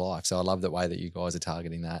alcohol in your life? So I love the way that you guys are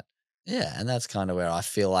targeting that. Yeah, and that's kind of where I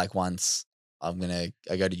feel like once I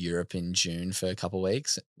go to Europe in June for a couple of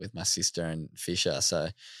weeks with my sister and Fisher. So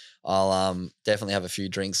I'll definitely have a few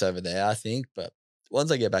drinks over there, I think. But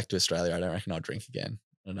once I get back to Australia, I don't reckon I'll drink again.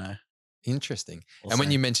 I don't know. Interesting. We'll And when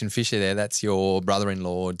see. you mentioned Fisher there, that's your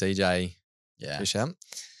brother-in-law, DJ Yeah. Fisher.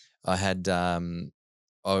 I had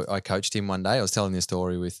I coached him one day. I was telling this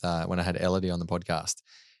story with when I had Elodie on the podcast,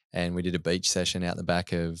 and we did a beach session out the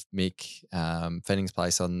back of Mick Fenning's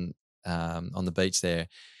place on the beach there.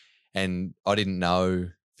 And I didn't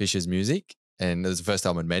know Fisher's music, and it was the first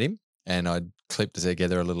time I'd met him. And I'd clipped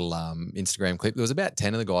together a little Instagram clip. There was about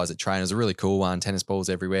 10 of the guys that trained. It was a really cool one, tennis balls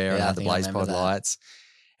everywhere, and Yeah, I I had the think I blaze remember pod that. lights.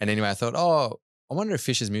 And anyway, I thought, I wonder if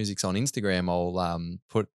Fisher's music's on Instagram. I'll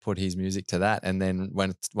put his music to that. And then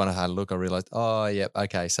when I had a look, I realized, yep,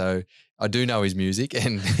 okay. So I do know his music,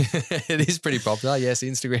 and it is pretty popular. Yes,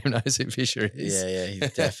 Instagram knows who Fisher is. Yeah,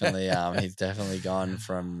 he's definitely gone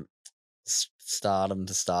from stardom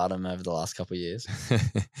to stardom over the last couple of years.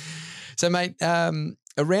 So, mate, in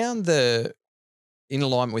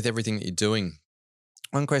alignment with everything that you're doing,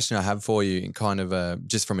 one question I have for you, kind of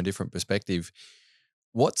just from a different perspective,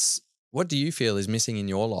 what do you feel is missing in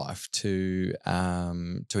your life to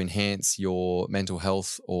enhance your mental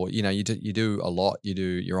health? Or you do a lot.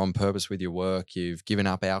 You're on purpose with your work. You've given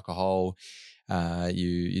up alcohol.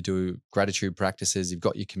 You do gratitude practices. You've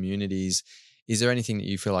got your communities. Is there anything that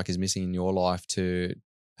you feel like is missing in your life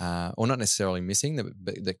or not necessarily missing,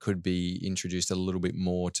 but that could be introduced a little bit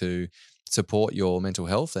more to support your mental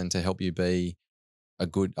health and to help you be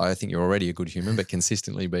I think you're already a good human, but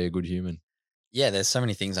consistently be a good human? Yeah, there's so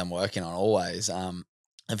many things I'm working on always. A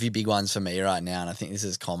few big ones for me right now, and I think this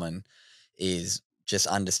is common, is just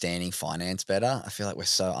understanding finance better. I feel like we're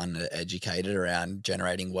so undereducated around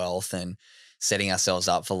generating wealth and setting ourselves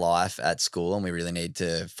up for life at school, and we really need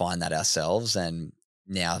to find that ourselves. And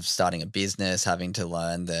now starting a business, having to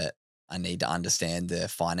learn that I need to understand the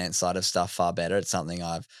finance side of stuff far better. It's something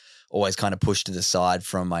I've always kind of pushed to the side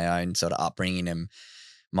from my own sort of upbringing and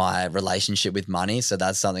my relationship with money. So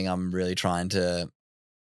that's something I'm really trying to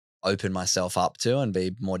open myself up to and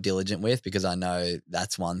be more diligent with, because I know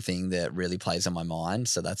that's one thing that really plays on my mind.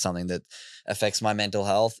 So that's something that affects my mental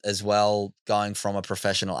health as well. Going from a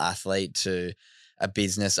professional athlete to a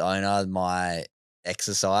business owner, my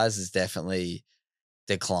exercise has definitely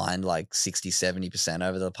declined like 60-70%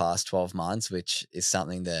 over the past 12 months, which is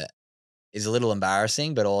something that is a little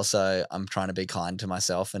embarrassing, but also I'm trying to be kind to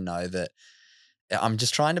myself and know that I'm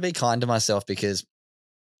just trying to be kind to myself, because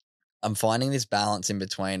I'm finding this balance in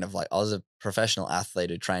between of like, I was a professional athlete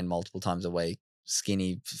who trained multiple times a week,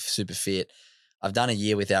 skinny, super fit. I've done a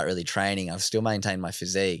year without really training. I've still maintained my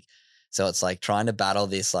physique. So it's like trying to battle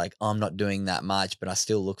this, like, I'm not doing that much, but I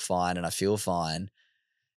still look fine and I feel fine.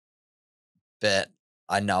 But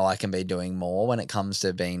I know I can be doing more when it comes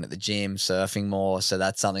to being at the gym, surfing more. So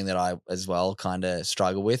that's something that I as well kind of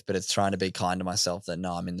struggle with, but it's trying to be kind to myself that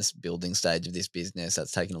no, I'm in this building stage of this business.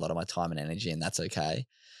 That's taking a lot of my time and energy, and that's okay.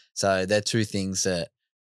 So they're two things that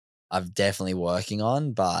I'm definitely working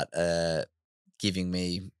on, but giving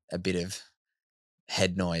me a bit of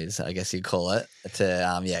head noise, I guess you'd call it,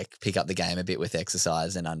 to pick up the game a bit with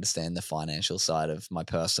exercise and understand the financial side of my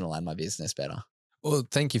personal and my business better. Well,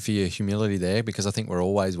 thank you for your humility there, because I think we're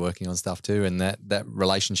always working on stuff too. And that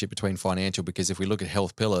relationship between financial, because if we look at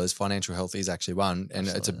health pillars, financial health is actually one. And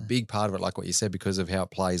it's a Absolutely. big part of it, like what you said, because of how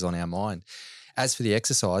it plays on our mind. As for the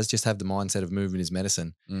exercise, just have the mindset of movement is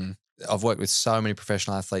medicine. Mm. I've worked with so many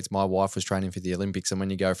professional athletes. My wife was training for the Olympics. And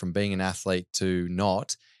when you go from being an athlete to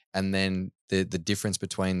not, and then the difference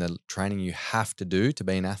between the training you have to do to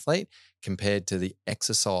be an athlete compared to the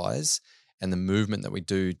exercise and the movement that we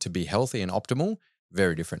do to be healthy and optimal,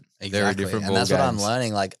 very different. Exactly. Very different. And that's what I'm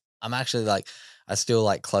learning. Like, I'm actually like, I still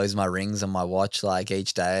like close my rings on my watch like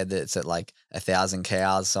each day that's at like 1,000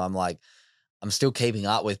 cows. So I'm like, I'm still keeping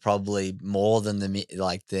up with probably more than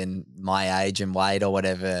than my age and weight or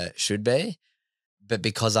whatever should be. But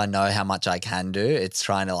because I know how much I can do, it's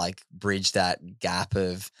trying to like bridge that gap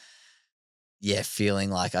of,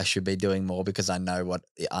 feeling like I should be doing more because I know what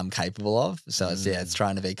I'm capable of. So it's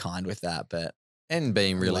trying to be kind with that, but and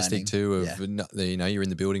being realistic learning. too Yeah. of, you're in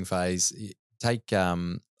the building phase. take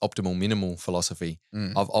optimal minimal philosophy.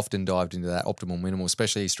 Mm. I've often dived into that optimal minimal,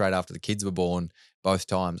 especially straight after the kids were born, both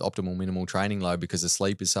times, optimal minimal training load, because the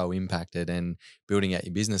sleep is so impacted, and building out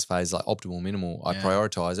your business phase, like optimal minimal, I Yeah.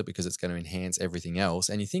 prioritize it because it's going to enhance everything else.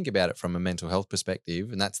 And you think about it from a mental health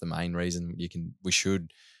perspective, and that's the main reason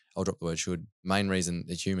I'll drop the word should, main reason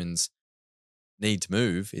that humans need to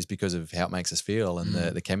move is because of how it makes us feel and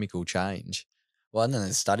the chemical change. Well, and then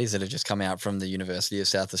there's studies that have just come out from the University of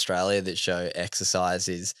South Australia that show exercise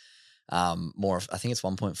is more, I think it's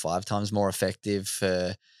 1.5 times more effective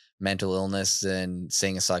for mental illness than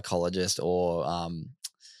seeing a psychologist or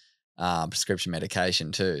prescription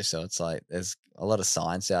medication too. So it's like there's a lot of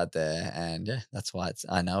science out there, and yeah, that's why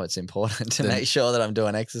I know it's important to make sure that I'm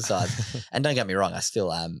doing exercise. And don't get me wrong, I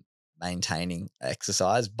still am maintaining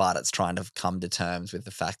exercise, but it's trying to come to terms with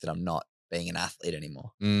the fact that I'm not being an athlete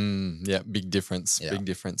anymore. Yeah, big difference. Yeah. Big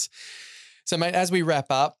difference. So, mate, as we wrap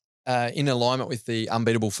up, in alignment with the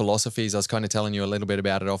unbeatable philosophies, I was kind of telling you a little bit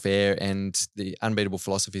about it off air, and the unbeatable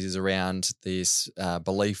philosophies is around this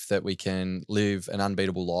belief that we can live an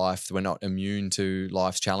unbeatable life. We're not immune to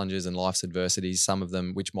life's challenges and life's adversities, some of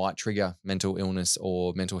them which might trigger mental illness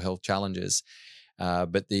or mental health challenges.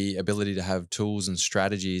 But the ability to have tools and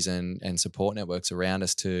strategies and support networks around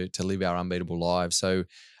us to live our unbeatable lives. So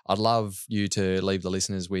I'd love you to leave the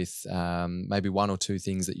listeners with maybe one or two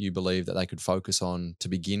things that you believe that they could focus on to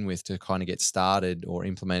begin with to kind of get started or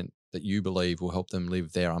implement that you believe will help them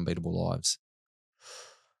live their unbeatable lives.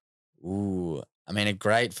 Ooh, I mean, a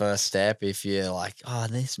great first step if you're like, oh,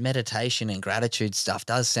 this meditation and gratitude stuff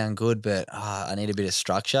does sound good, but I need a bit of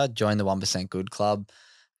structure. Join the 1% Good Club.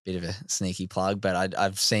 Bit of a sneaky plug, but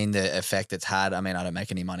I've seen the effect it's had. I mean, I don't make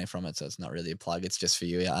any money from it, so it's not really a plug. It's just for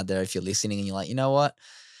you out there. If you're listening and you're like, you know what?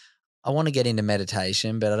 I want to get into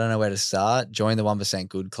meditation, but I don't know where to start. Join the 1%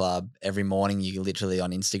 Good Club. Every morning, you literally on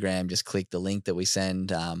Instagram, just click the link that we send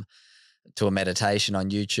to a meditation on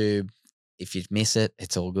YouTube. If you miss it,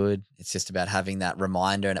 it's all good. It's just about having that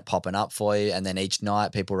reminder and it popping up for you. And then each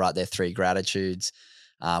night, people write their 3 gratitudes,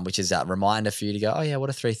 which is that reminder for you to go, oh, yeah, what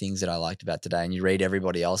are 3 things that I liked about today? And you read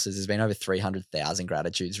everybody else's. There's been over 300,000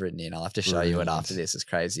 gratitudes written in. I'll have to show you it after this. It's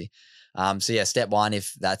crazy. So, yeah, step 1,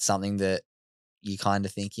 if that's something that you kind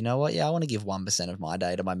of think, you know what, yeah, I want to give 1% of my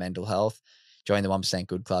day to my mental health, join the 1%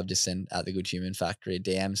 Good Club. Just send out the Good Human Factory a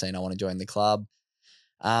DM saying I want to join the club.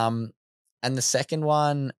 And the second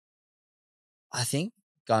one, I think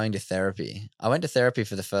going to therapy. I went to therapy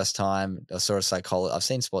for the first time. I saw a psychologist. I've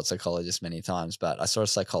seen sports psychologists many times, but I saw a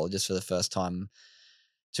psychologist for the first time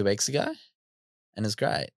 2 weeks ago, and it's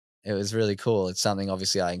great. It was really cool. It's something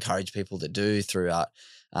obviously I encourage people to do throughout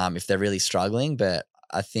if they're really struggling, but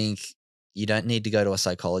I think you don't need to go to a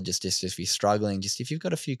psychologist just if you're struggling, just if you've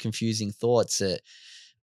got a few confusing thoughts that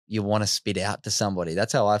you want to spit out to somebody.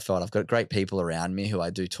 That's how I felt. I've got great people around me who I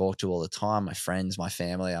do talk to all the time, my friends, my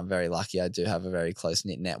family. I'm very lucky. I do have a very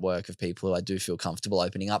close-knit network of people who I do feel comfortable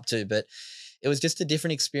opening up to, but it was just a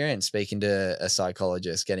different experience speaking to a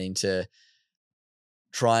psychologist, getting to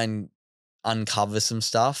try and uncover some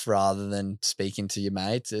stuff rather than speaking to your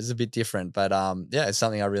mates. It's a bit different, but yeah, it's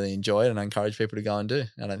something I really enjoyed and I encourage people to go and do.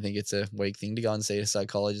 I don't think it's a weak thing to go and see a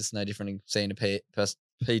psychologist. No different than seeing a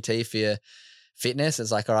PT for your fitness.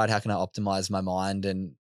 It's like, all right, how can I optimize my mind?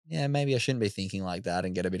 And yeah, maybe I shouldn't be thinking like that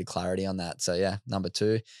and get a bit of clarity on that. So yeah, number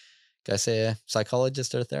 2, go see a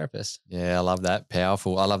psychologist or a therapist. Yeah, I love that.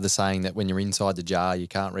 Powerful. I love the saying that when you're inside the jar, you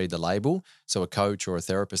can't read the label. So a coach or a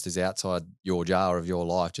therapist is outside your jar of your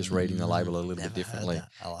life, just reading the label a little bit differently.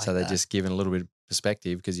 So they're just giving a little bit of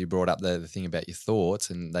perspective, because you brought up the thing about your thoughts,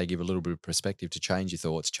 and they give a little bit of perspective to change your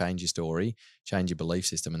thoughts, change your story, change your belief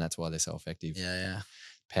system. And that's why they're so effective. Yeah.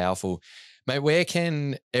 Powerful. Mate, where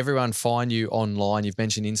can everyone find you online? You've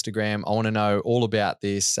mentioned Instagram. I want to know all about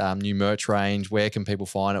this new merch range. Where can people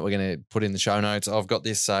find it? We're going to put in the show notes. I've got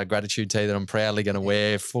this gratitude tee that I'm proudly going to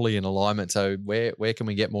wear, fully in alignment. So where can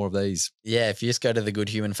we get more of these? Yeah, if you just go to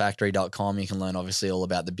thegoodhumanfactory.com, you can learn obviously all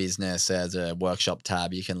about the business. There's a workshop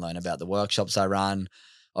tab. You can learn about the workshops I run.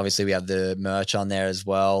 Obviously, we have the merch on there as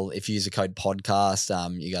well. If you use the code podcast,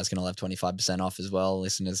 you guys can all have 25% off as well,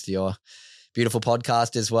 listeners to your beautiful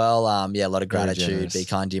podcast as well. Yeah, a lot of gratitude. Be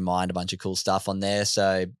kind to your mind, a bunch of cool stuff on there.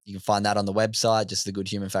 So you can find that on the website, just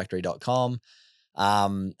thegoodhumanfactory.com.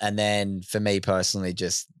 And then for me personally,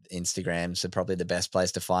 just Instagram. So probably the best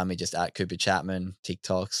place to find me, just at Cooper Chapman.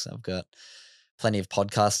 TikToks, I've got plenty of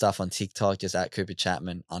podcast stuff on TikTok, just at Cooper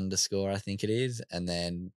Chapman _ I think it is. And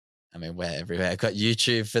then, I mean, we're everywhere. I've got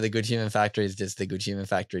YouTube for the Good Human Factory. It's just the Good Human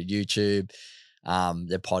Factory YouTube.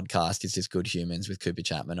 The podcast is just Good Humans with Cooper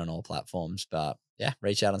Chapman on all platforms. But yeah,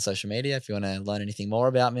 reach out on social media if you want to learn anything more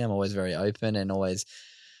about me. I'm always very open and always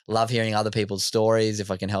love hearing other people's stories.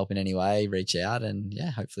 If I can help in any way, reach out, and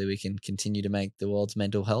hopefully we can continue to make the world's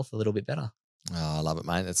mental health a little bit better. Oh, I love it,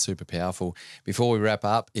 mate. That's super powerful. Before we wrap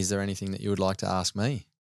up, is there anything that you would like to ask me?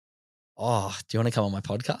 Oh, do you want to come on my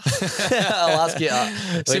podcast? I'll ask you.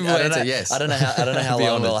 Simple answer, yes. I don't know how Be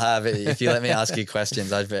long honest. we'll have. If you let me ask you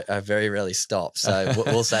questions, I very rarely stop. So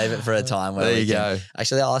we'll save it for a time where there you go.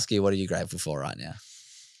 Actually, I'll ask you, what are you grateful for right now?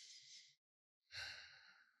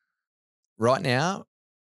 Right now,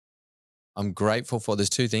 I'm grateful for, there's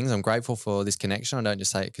two things. I'm grateful for this connection. I don't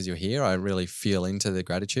just say it because you're here. I really feel into the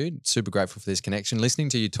gratitude. Super grateful for this connection. Listening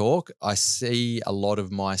to you talk, I see a lot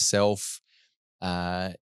of myself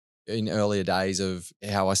in earlier days of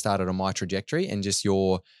how I started on my trajectory, and just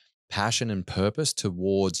your passion and purpose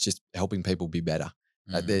towards just helping people be better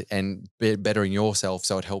and bettering yourself.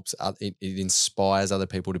 So it helps, it inspires other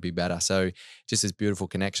people to be better. So just this beautiful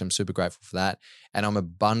connection. I'm super grateful for that. And I'm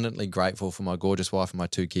abundantly grateful for my gorgeous wife and my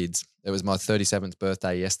two kids. It was my 37th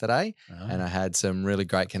birthday yesterday, and I had some really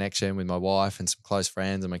great connection with my wife and some close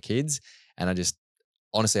friends and my kids. And I just,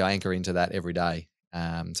 honestly, I anchor into that every day.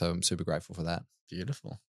 So I'm super grateful for that.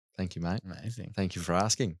 Beautiful. Thank you, mate. Amazing. Thank you for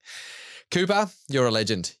asking. Cooper, you're a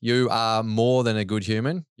legend. You are more than a good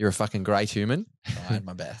human. You're a fucking great human. I had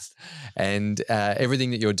my best. And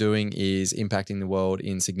everything that you're doing is impacting the world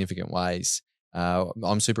in significant ways.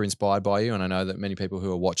 I'm super inspired by you, and I know that many people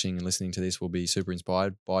who are watching and listening to this will be super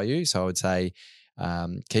inspired by you. So I would say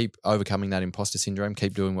keep overcoming that imposter syndrome.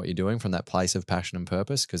 Keep doing what you're doing from that place of passion and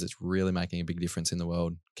purpose, because it's really making a big difference in the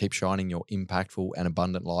world. Keep shining your impactful and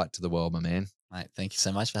abundant light to the world, my man. Mate, thank you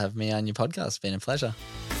so much for having me on your podcast. It's been a pleasure.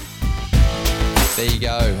 There you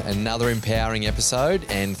go. Another empowering episode,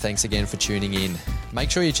 and thanks again for tuning in.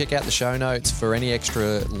 Make sure you check out the show notes for any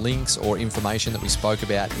extra links or information that we spoke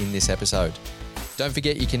about in this episode. Don't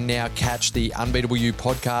forget, you can now catch the Unbeatable You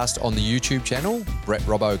podcast on the YouTube channel, Brett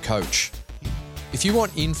Robbo Coach. If you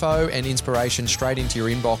want info and inspiration straight into your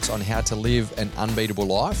inbox on how to live an unbeatable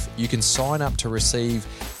life, you can sign up to receive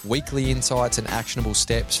weekly insights and actionable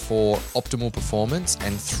steps for optimal performance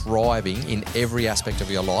and thriving in every aspect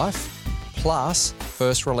of your life, plus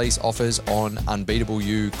first release offers on Unbeatable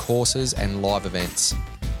You courses and live events.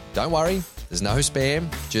 Don't worry, there's no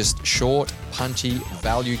spam, just short, punchy,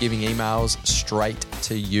 value-giving emails straight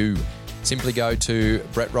to you. Simply go to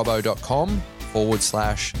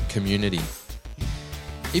brettrobbo.com/community.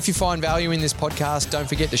 If you find value in this podcast, don't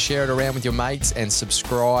forget to share it around with your mates and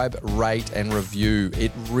subscribe, rate, and review. It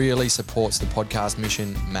really supports the podcast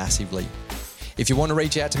mission massively. If you want to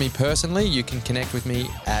reach out to me personally, you can connect with me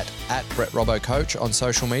at Brett Robbo Coach on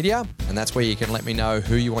social media, and that's where you can let me know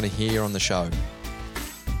who you want to hear on the show.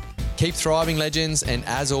 Keep thriving, legends, and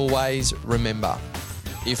as always, remember,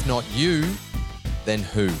 if not you, then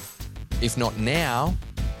who? If not now,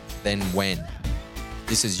 then when?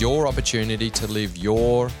 This is your opportunity to live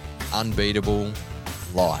your unbeatable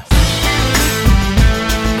life.